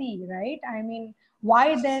healthy, right? I mean,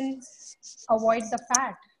 why then avoid the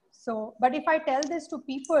fat? So, but if I tell this to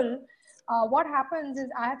people, what happens is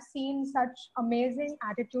I have seen such amazing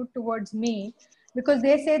attitude towards me because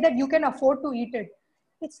they say that you can afford to eat it.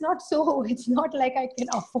 It's not so. It's not like I can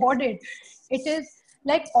afford it. It is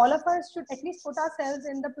like all of us should at least put ourselves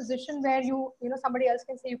in the position where somebody else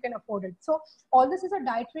can say you can afford it. So all this is a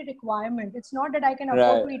dietary requirement. It's not that I can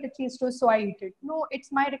afford Right. to eat a cheese toast, so I eat it. No,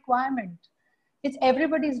 it's my requirement. It's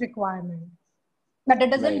everybody's requirement. But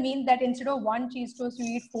that doesn't mean that instead of 1 cheese toast, you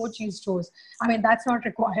eat 4 cheese toasts. I mean, that's not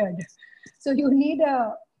required. So you need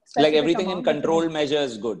a specific Like everything amount. in control measure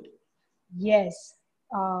is good. Yes.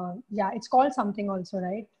 Yeah, it's called something also,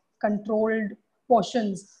 right? Controlled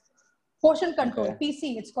portions. Portion control, Okay.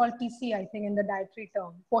 PC. It's called PC, I think, in the dietary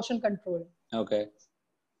term. Portion control. Okay.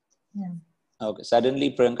 Yeah. Okay.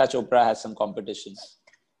 Suddenly, Priyanka Chopra has some competition.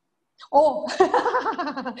 Oh,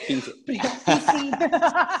 PC.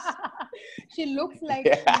 She looks like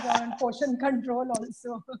she's on portion control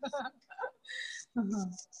also.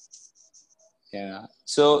 Yeah.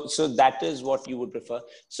 So that is what you would prefer.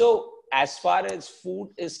 So as far as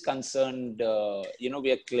food is concerned,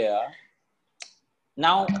 we are clear.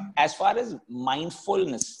 Now, as far as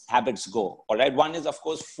mindfulness habits go, all right, one is of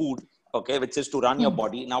course food, okay, which is to run your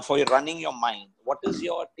body. Now, for running your mind, what is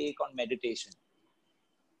your take on meditation?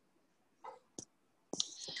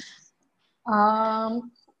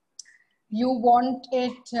 You want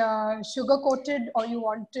it sugar coated or you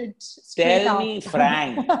want it straight Tell up? me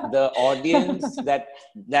frank. The audience that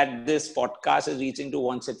this podcast is reaching to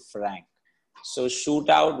wants it frank. So shoot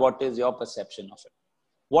out. What is your perception of it?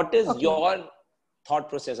 What is your thought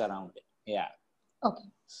process around it? Yeah. Okay.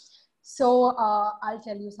 So I'll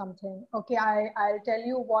tell you something. Okay, I'll tell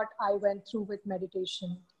you what I went through with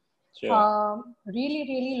meditation. Sure. Really,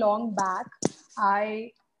 really long back,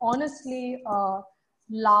 I honestly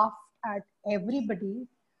laughed at everybody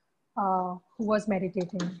who was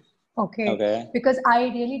meditating. Okay. Because I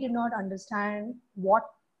really did not understand what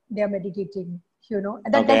they're meditating.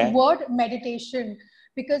 That word meditation.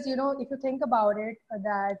 Because if you think about it,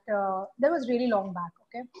 that was really long back.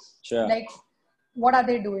 Okay. Sure. Like, what are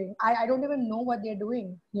they doing? I don't even know what they're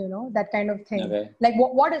doing, that kind of thing. Okay. Like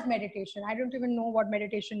what is meditation? I don't even know what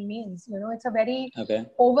meditation means. It's a very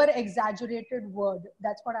over exaggerated word.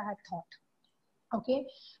 That's what I had thought. Okay.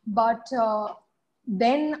 But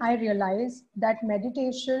then I realized that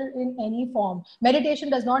meditation in any form, meditation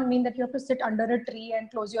does not mean that you have to sit under a tree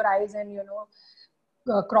and close your eyes and,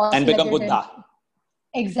 cross-legged. And become Buddha.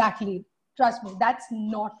 Exactly. Trust me, that's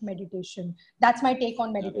not meditation. That's my take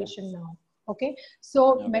on meditation now. Okay.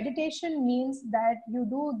 So meditation means that you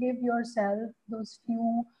do give yourself those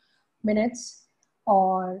few minutes,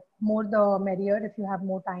 or more the merrier if you have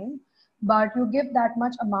more time, but you give that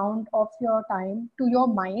much amount of your time to your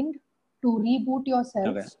mind to reboot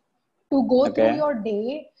yourself, to go through your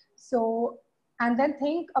day. So, and then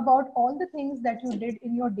think about all the things that you did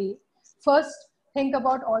in your day. First, think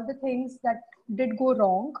about all the things that did go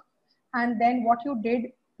wrong, and then what you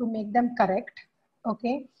did to make them correct.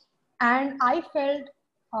 Okay. And I felt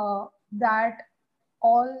that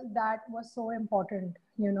all that was so important,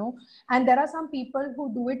 and there are some people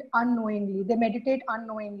who do it unknowingly. They meditate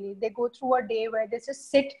unknowingly. They go through a day where they just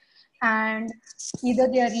sit and either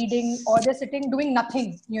they are reading or they're sitting doing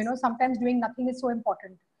nothing. Sometimes doing nothing is so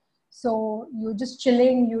important. So you're just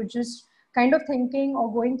chilling, you just kind of thinking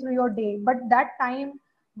or going through your day. But that time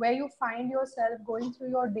where you find yourself going through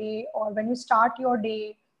your day, or when you start your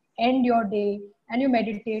day, end your day, and you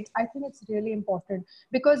meditate, I think it's really important,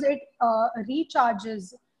 because it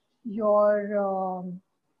recharges your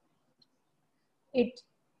it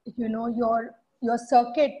your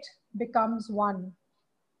circuit becomes one.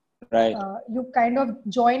 Right. You kind of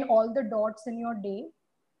join all the dots in your day,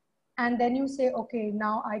 and then you say, okay,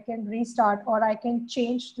 now I can restart, or I can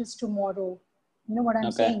change this tomorrow. You know what I'm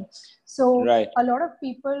Okay. saying? So Right. a lot of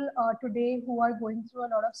people today who are going through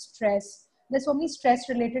a lot of stress, there's so many stress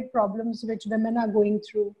related problems which women are going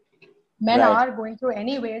through. Men Right. are going through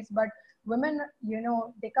anyways, but women,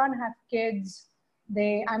 they can't have kids.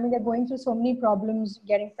 They're going through so many problems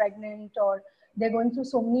getting pregnant, or they're going through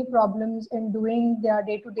so many problems in doing their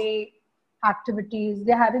day-to-day activities.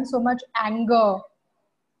 They're having so much anger,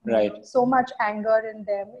 Right. so much anger in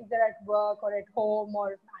them, either at work or at home,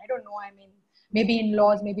 or I don't know. I mean, maybe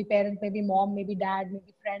in-laws, maybe parents, maybe mom, maybe dad,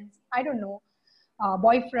 maybe friends. I don't know.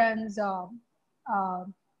 Boyfriends, uh,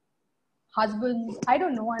 husbands. I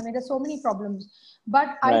don't know. I mean, there's so many problems.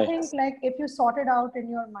 But I Right. think, like, if you sort it out in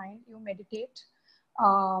your mind, you meditate.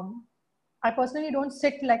 Um, I personally don't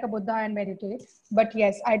sit like a Buddha and meditate, but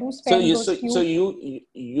yes, I do So spend those few.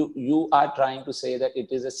 you are trying to say that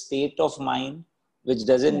it is a state of mind which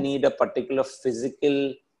doesn't Yes. need a particular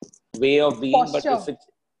physical way of being, but Posture. if it's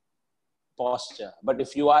posture. But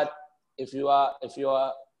if you are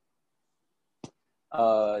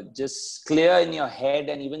just clear in your head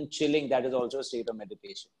and even chilling, that is also a state of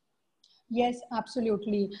meditation. Yes,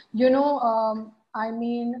 absolutely. I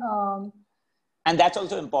mean, And that's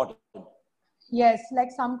also important. yes,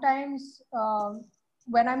 like sometimes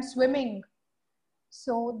when I'm swimming,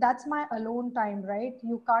 so that's my alone time, right?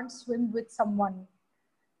 You can't swim with someone.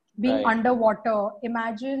 Being Right. underwater,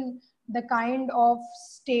 imagine the kind of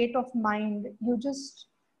state of mind. You just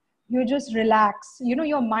relax.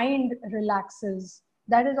 Your mind relaxes.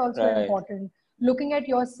 That is also Right. important. Looking at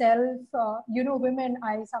yourself, women,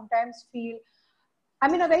 I sometimes feel, I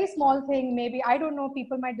mean, a very small thing, maybe, I don't know,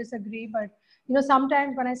 people might disagree, but,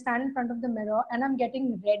 sometimes when I stand in front of the mirror and I'm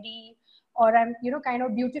getting ready, or I'm, kind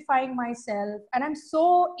of beautifying myself, and I'm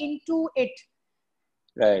so into it,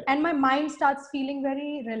 Right. and my mind starts feeling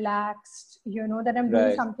very relaxed, that I'm doing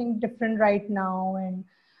Right. something different right now. And,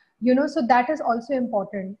 so that is also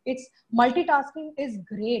important. It's multitasking is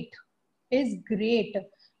great,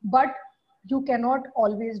 but you cannot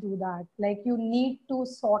always do that. Like, you need to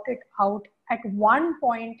sort it out at one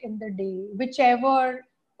point in the day, whichever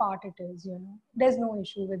part it is. There's no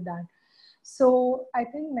issue with that. So I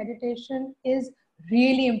think meditation is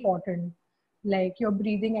really important, like your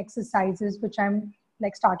breathing exercises, which I'm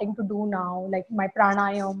like starting to do now, like my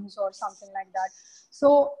pranayams or something like that.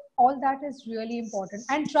 So all that is really important.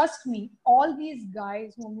 And trust me, all these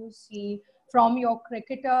guys whom you see, from your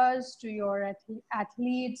cricketers to your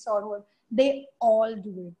athletes, or whoever, they all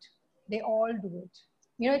do it. They all do it.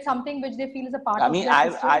 It's something which they feel is a part I of mean,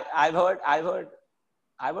 their system.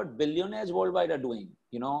 I've heard billionaires worldwide are doing,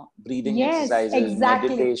 breathing Yes, exercises,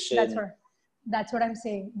 exactly. meditation. That's what I'm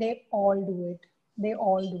saying. They all do it. They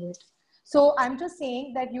all do it. So I'm just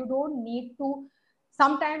saying that you don't need to.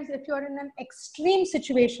 Sometimes, if you're in an extreme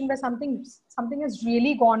situation where something has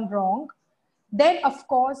really gone wrong, then of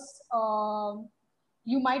course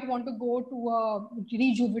you might want to go to a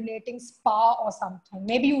rejuvenating spa or something.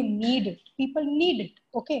 Maybe you need it. People need it.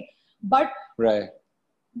 Okay, but Right.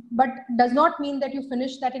 but does not mean that you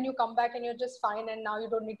finish that and you come back and you're just fine and now you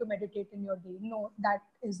don't need to meditate in your day. No, that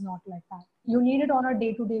is not like that. You need it on a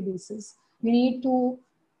day-to-day basis. You need to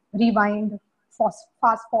rewind,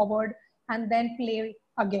 fast forward, and then play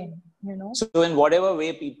again. So in whatever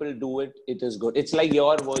way people do it, it is good. It's like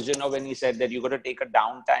your version of when you said that you got to take a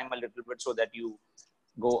downtime a little bit so that you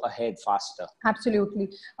go ahead faster. Absolutely.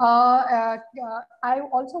 I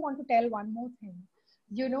also want to tell one more thing.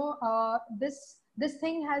 This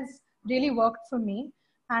thing has really worked for me,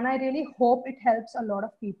 and I really hope it helps a lot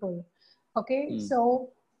of people. Okay, Hmm.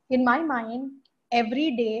 so in my mind,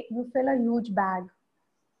 every day you fill a huge bag.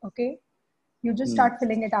 Okay, you just Hmm. start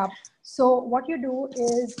filling it up. So what you do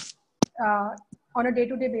is, uh, on a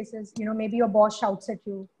day-to-day basis, maybe your boss shouts at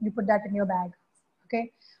you, you put that in your bag.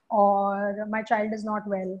 Okay, or my child is not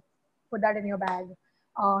well, put that in your bag.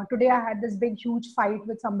 Today I had this big huge fight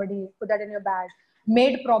with somebody, put that in your bag.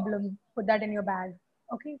 Maid problem, put that in your bag.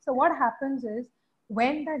 Okay, so what happens is,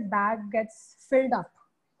 when that bag gets filled up,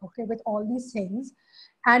 okay, with all these things,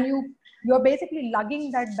 and you're basically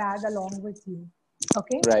lugging that bag along with you.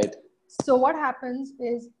 Okay, Right. so what happens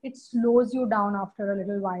is, it slows you down after a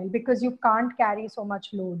little while, because you can't carry so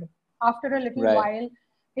much load. After a little Right. while,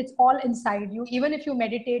 It's all inside you. Even if you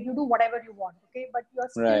meditate, you do whatever you want, okay? But you're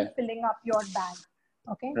still Right. filling up your bag,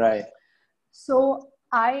 okay? Right. So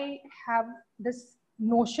I have this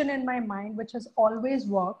notion in my mind, which has always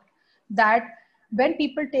worked, that when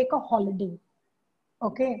people take a holiday,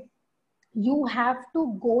 okay, you have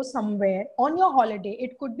to go somewhere on your holiday.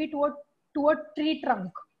 It could be to a tree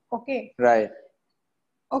trunk, okay? Right.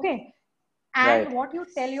 Okay. And Right. what you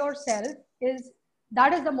tell yourself is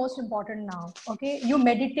that is the most important now. Okay. You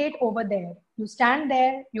meditate over there. You stand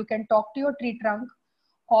there. You can talk to your tree trunk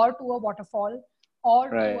or to a waterfall or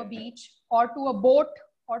to a Right. beach or to a boat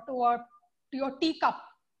or to your teacup.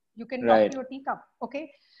 You can talk to Right. your teacup.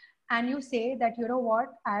 Okay. And you say that, you know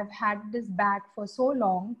what, I've had this bag for so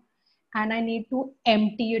long and I need to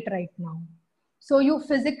empty it right now. So you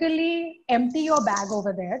physically empty your bag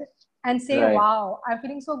over there and say, Right. wow, I'm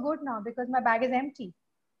feeling so good now because my bag is empty,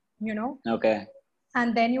 you know, Okay.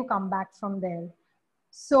 and then you come back from there.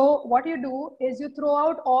 So what you do is you throw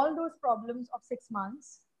out all those problems of 6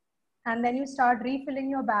 months and then you start refilling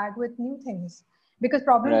your bag with new things because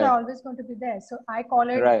problems Right. are always going to be there. So I call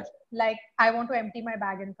it Right. like, I want to empty my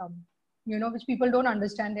bag and come, you know, which people don't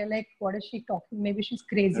understand. They're like, what is she talking? Maybe she's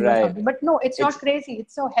crazy or Right. something. But no, it's not It's crazy.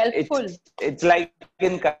 It's so helpful. it's like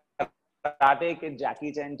in karate, kid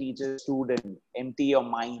Jackie Chan teaches student empty your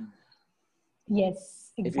mind.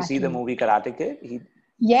 Yes, If you see the exactly. movie Karate Kid, he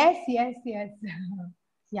Yes, yes, yes.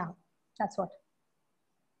 Yeah, that's what.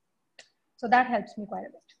 So that helps me quite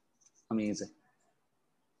a bit. amazing.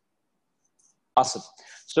 Awesome.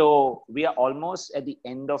 So we are almost at the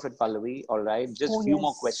end of it, Pallavi. All right, just Oh, few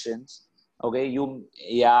more yes. questions. Okay,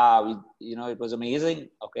 yeah, it was amazing.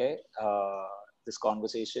 Okay, this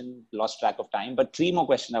conversation lost track of time, but three more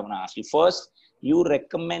questions I want to ask you. First, you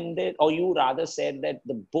recommended, or you rather said that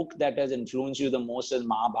the book that has influenced you the most is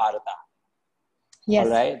Mahabharata. All Yes.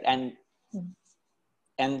 right,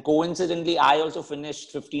 and coincidentally, I also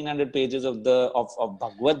finished 1,500 pages of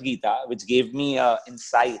Bhagavad Gita, which gave me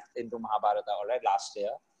insight into Mahabharata. All right, last year,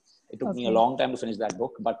 it took me a Okay. long time to finish that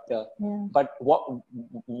book. Yeah. But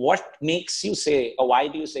what makes you say, or why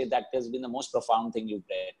do you say that has been the most profound thing you've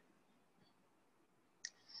read?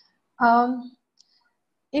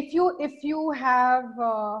 If you have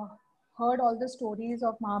heard all the stories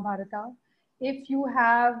of Mahabharata, if you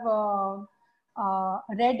have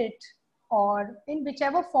read it, or in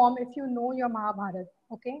whichever form, if you know your Mahabharata,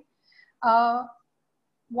 okay,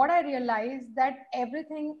 what I realized that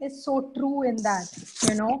everything is so true in that,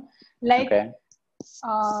 you know, like Okay.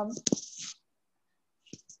 um,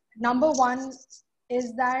 number one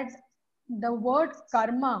is that the word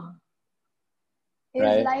karma is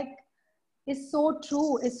Right. like is so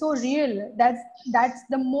true, is so real. That's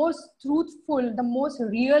the most truthful, the most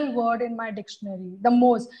real word in my dictionary. The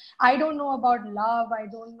most. I don't know about love. I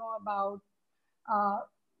don't know about uh,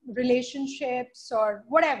 relationships or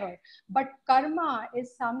whatever. But karma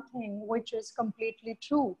is something which is completely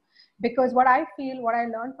true. Because what I feel, what I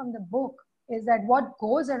learned from the book is that what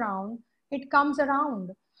goes around, it comes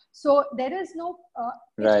around. So there is no,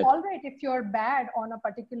 it's Right. all right if you're bad on a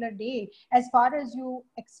particular day, as far as you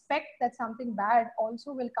expect that something bad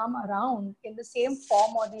also will come around in the same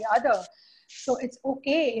form or the other. So it's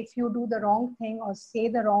okay if you do the wrong thing or say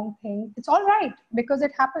the wrong thing. It's all right because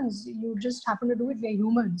it happens. You just happen to do it. We're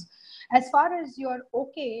humans. As far as you're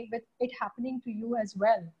okay with it happening to you as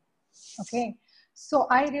well. Okay. So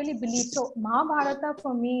I really believe so. Mahabharata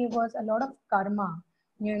for me was a lot of karma.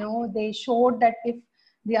 You know, they showed that if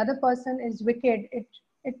the other person is wicked,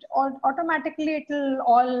 automatically it'll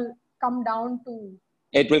all come down to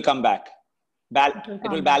It will come back. it will It will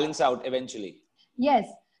come back. balance out eventually. Yes.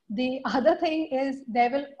 The other thing is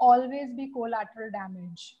there will always be collateral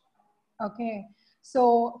damage. Okay.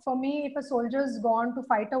 So for me, if a soldier is gone to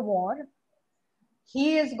fight a war,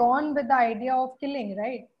 he is gone with the idea of killing,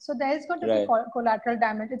 right? So there is going to be Right. collateral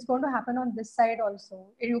damage. It's going to happen on this side also.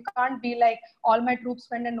 You can't be like, all my troops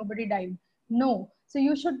went and nobody died. No. So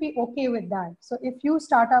you should be okay with that. So if you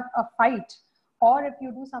start up a fight, or if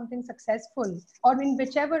you do something successful, or in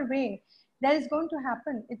whichever way, that is going to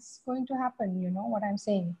happen. It's going to happen. You know what I'm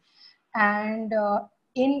saying? And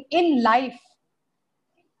in life,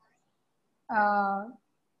 uh,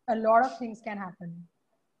 a lot of things can happen.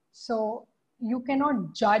 So you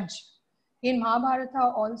cannot judge. In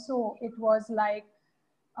Mahabharata also, it was like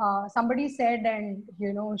somebody said, and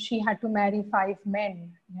you know, she had to marry 5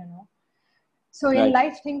 men, you know. So in Right.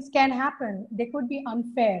 life, things can happen. They could be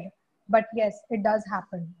unfair, but yes, it does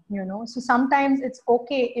happen, you know. So sometimes it's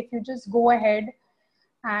okay if you just go ahead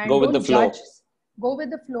Go and with the don't judge, flow. go with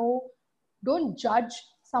the flow. Don't judge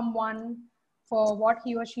someone for what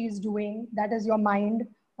he or she is doing. That is your mind.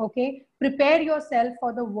 Okay, prepare yourself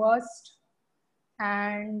for the worst,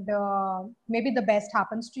 and maybe the best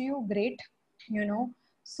happens to you. Great, you know.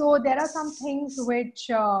 So there are some things which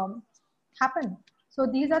happen. So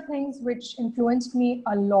these are things which influenced me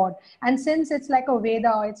a lot. And since it's like a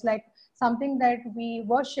Veda, it's like something that we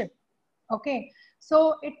worship. Okay,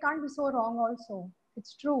 so it can't be so wrong. Also,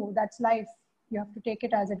 it's true. That's life. You have to take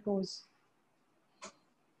it as it goes.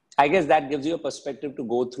 I guess that gives you a perspective to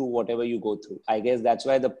go through whatever you go through. I guess that's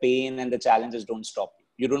why the pain and the challenges don't stop you.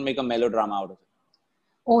 You don't make a melodrama out of it.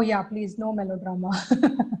 Oh yeah, please, no melodrama.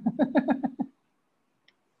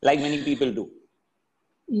 Like many people do.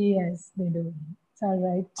 Yes, they do. It's all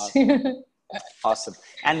right. Awesome. Awesome.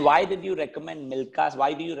 And why did you recommend Milka?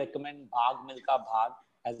 Why do you recommend Bhaag Milka Bhaag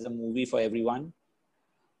as a movie for everyone?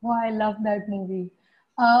 Oh, I love that movie.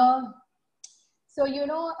 Uh, so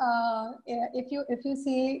if you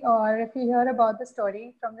see or if you hear about the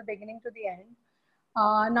story from the beginning to the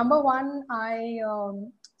end, number one, I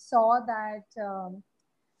saw that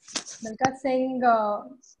Milka Singh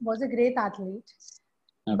was a great athlete,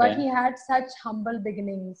 but he Okay. had such humble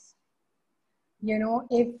beginnings. You know,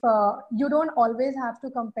 if you don't always have to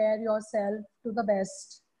compare yourself to the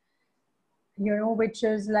best, you know, which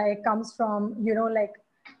is like comes from, you know, like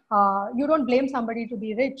you don't blame somebody to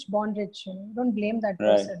be rich, born rich, you know, don't blame that Right.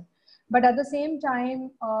 person. But at the same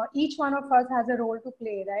time, each one of us has a role to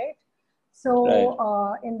play, right? Right.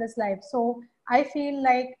 So in this life, so I feel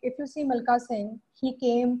like if you see Milka Singh, he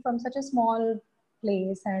came from such a small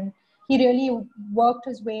place and he really worked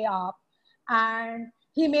his way up, and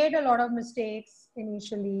he made a lot of mistakes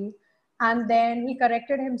initially, and then he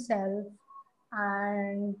corrected himself,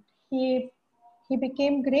 and he he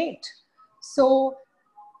became great. So,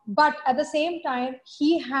 but at the same time,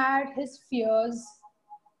 he had his fears.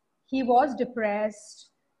 He was depressed.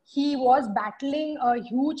 He was battling a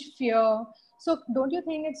huge fear. So don't you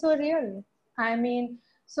think it's so real? I mean,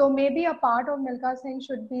 so maybe a part of Milka Singh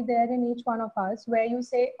should be there in each one of us, where you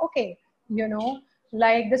say, okay, you know,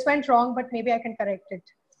 like this went wrong, but maybe I can correct it,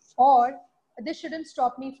 or this shouldn't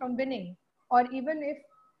stop me from winning. Or even if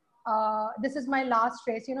this is my last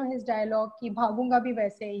race, you know, his dialogue ki bhagunga bhi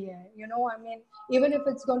waise hi hai, you know, I mean, even if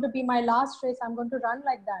it's going to be my last race, I'm going to run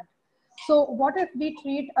like that. So what if we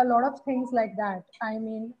treat a lot of things like that? I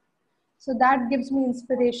mean, so that gives me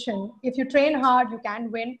inspiration. If you train hard, you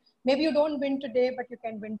can win. Maybe you don't win today, but you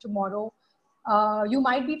can win tomorrow. You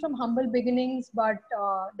might be from humble beginnings, but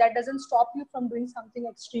that doesn't stop you from doing something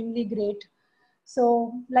extremely great.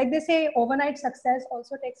 So like they say, overnight success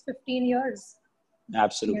also takes 15 years, you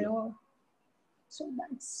Absolutely. know. So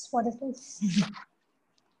that's what it is.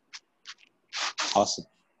 Awesome.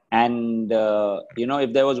 And,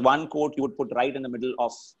 if there was one quote you would put right in the middle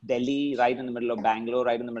of Delhi, right in the middle of Bangalore,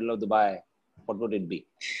 right in the middle of Dubai, what would it be?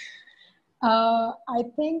 I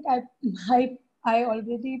think I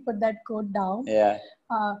already put that code down. Yeah.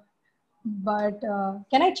 Uh, but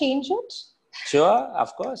can I change it? Sure.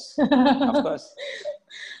 Of course. Of course.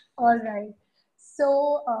 All right.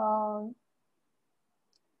 So,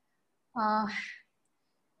 uh,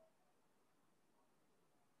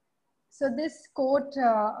 so this quote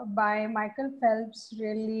by Michael Phelps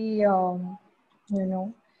really,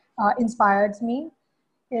 inspires me.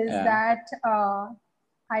 Is Yeah. that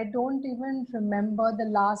I don't even remember the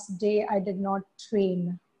last day I did not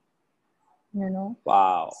train. You know,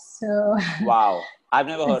 Wow. so Wow. I've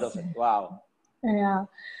never heard of it's, it. Wow. yeah.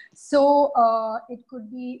 So it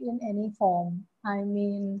could be in any form. I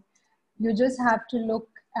mean, you just have to look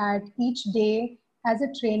at each day as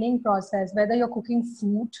a training process, whether you're cooking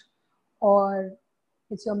food or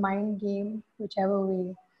it's your mind game, whichever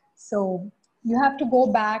way. So you have to go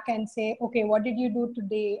back and say, okay, what did you do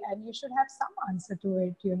today? And you should have some answer to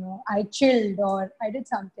it. You know, I chilled or I did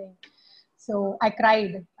something. So I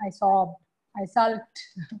cried, I sobbed, I sulked.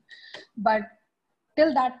 But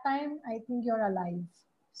till that time, I think you're alive.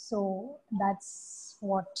 So that's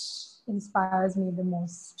what inspires me the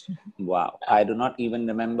most. Wow. I do not even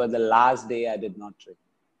remember the last day I did not train.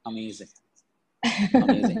 Amazing.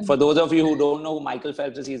 Amazing. For those of you who don't know who Michael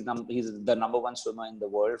Phelps is, he's the number one swimmer in the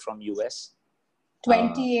world from US.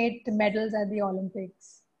 28 medals at the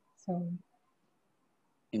Olympics. So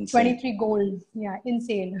Insane. 23 gold. Yeah,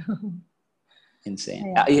 insane.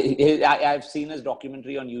 Insane. Yeah. I've seen his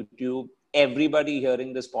documentary on YouTube. Everybody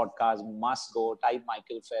hearing this podcast must go type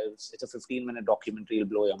Michael Phelps. It's a 15-minute documentary. It'll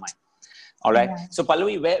blow your mind. All right. Yeah. So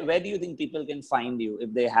Pallavi, where do you think people can find you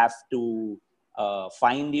if they have to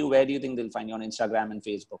find you? Where do you think they'll find you on Instagram and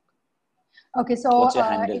Facebook? Okay, so What's your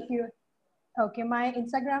handle? Okay, my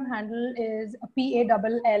Instagram handle is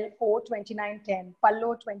PALLO2910,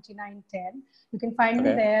 Pallo2910. You can find me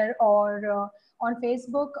there, or on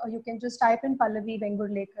Facebook, you can just type in Pallavi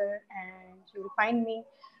Vengurlekar and you'll find me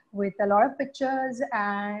with a lot of pictures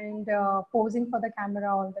and posing for the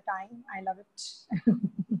camera all the time. I love it.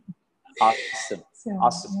 Awesome. So,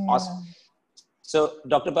 Awesome. yeah. Awesome. So,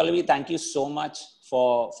 Dr. Pallavi, thank you so much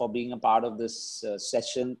for being a part of this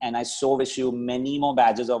session. And I so wish you many more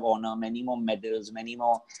badges of honor, many more medals, many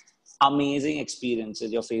more amazing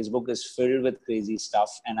experiences. Your Facebook is filled with crazy stuff.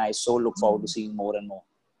 And I so look forward to seeing more and more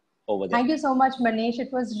over there. Thank you so much, Manish.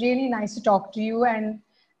 It was really nice to talk to you. And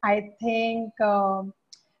I think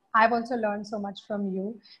I've also learned so much from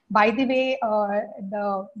you. By the way,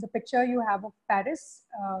 the picture you have of Paris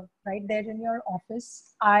right there in your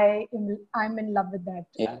office, I'm in love with that.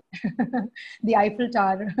 Yeah. The Eiffel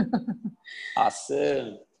Tower.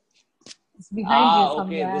 Awesome. It's behind you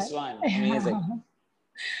somewhere. Okay, this one. Amazing.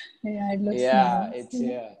 Yeah, it looks nice. It's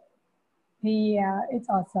here. Yeah, it's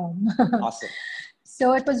awesome. Awesome.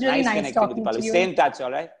 So it was really nice talking to you. Stay in touch,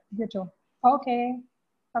 all right? You too. Okay.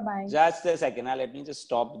 Bye-bye. Just a second. Now, let me just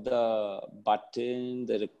stop the button,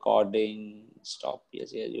 the recording. Stop.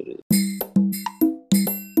 Yes, you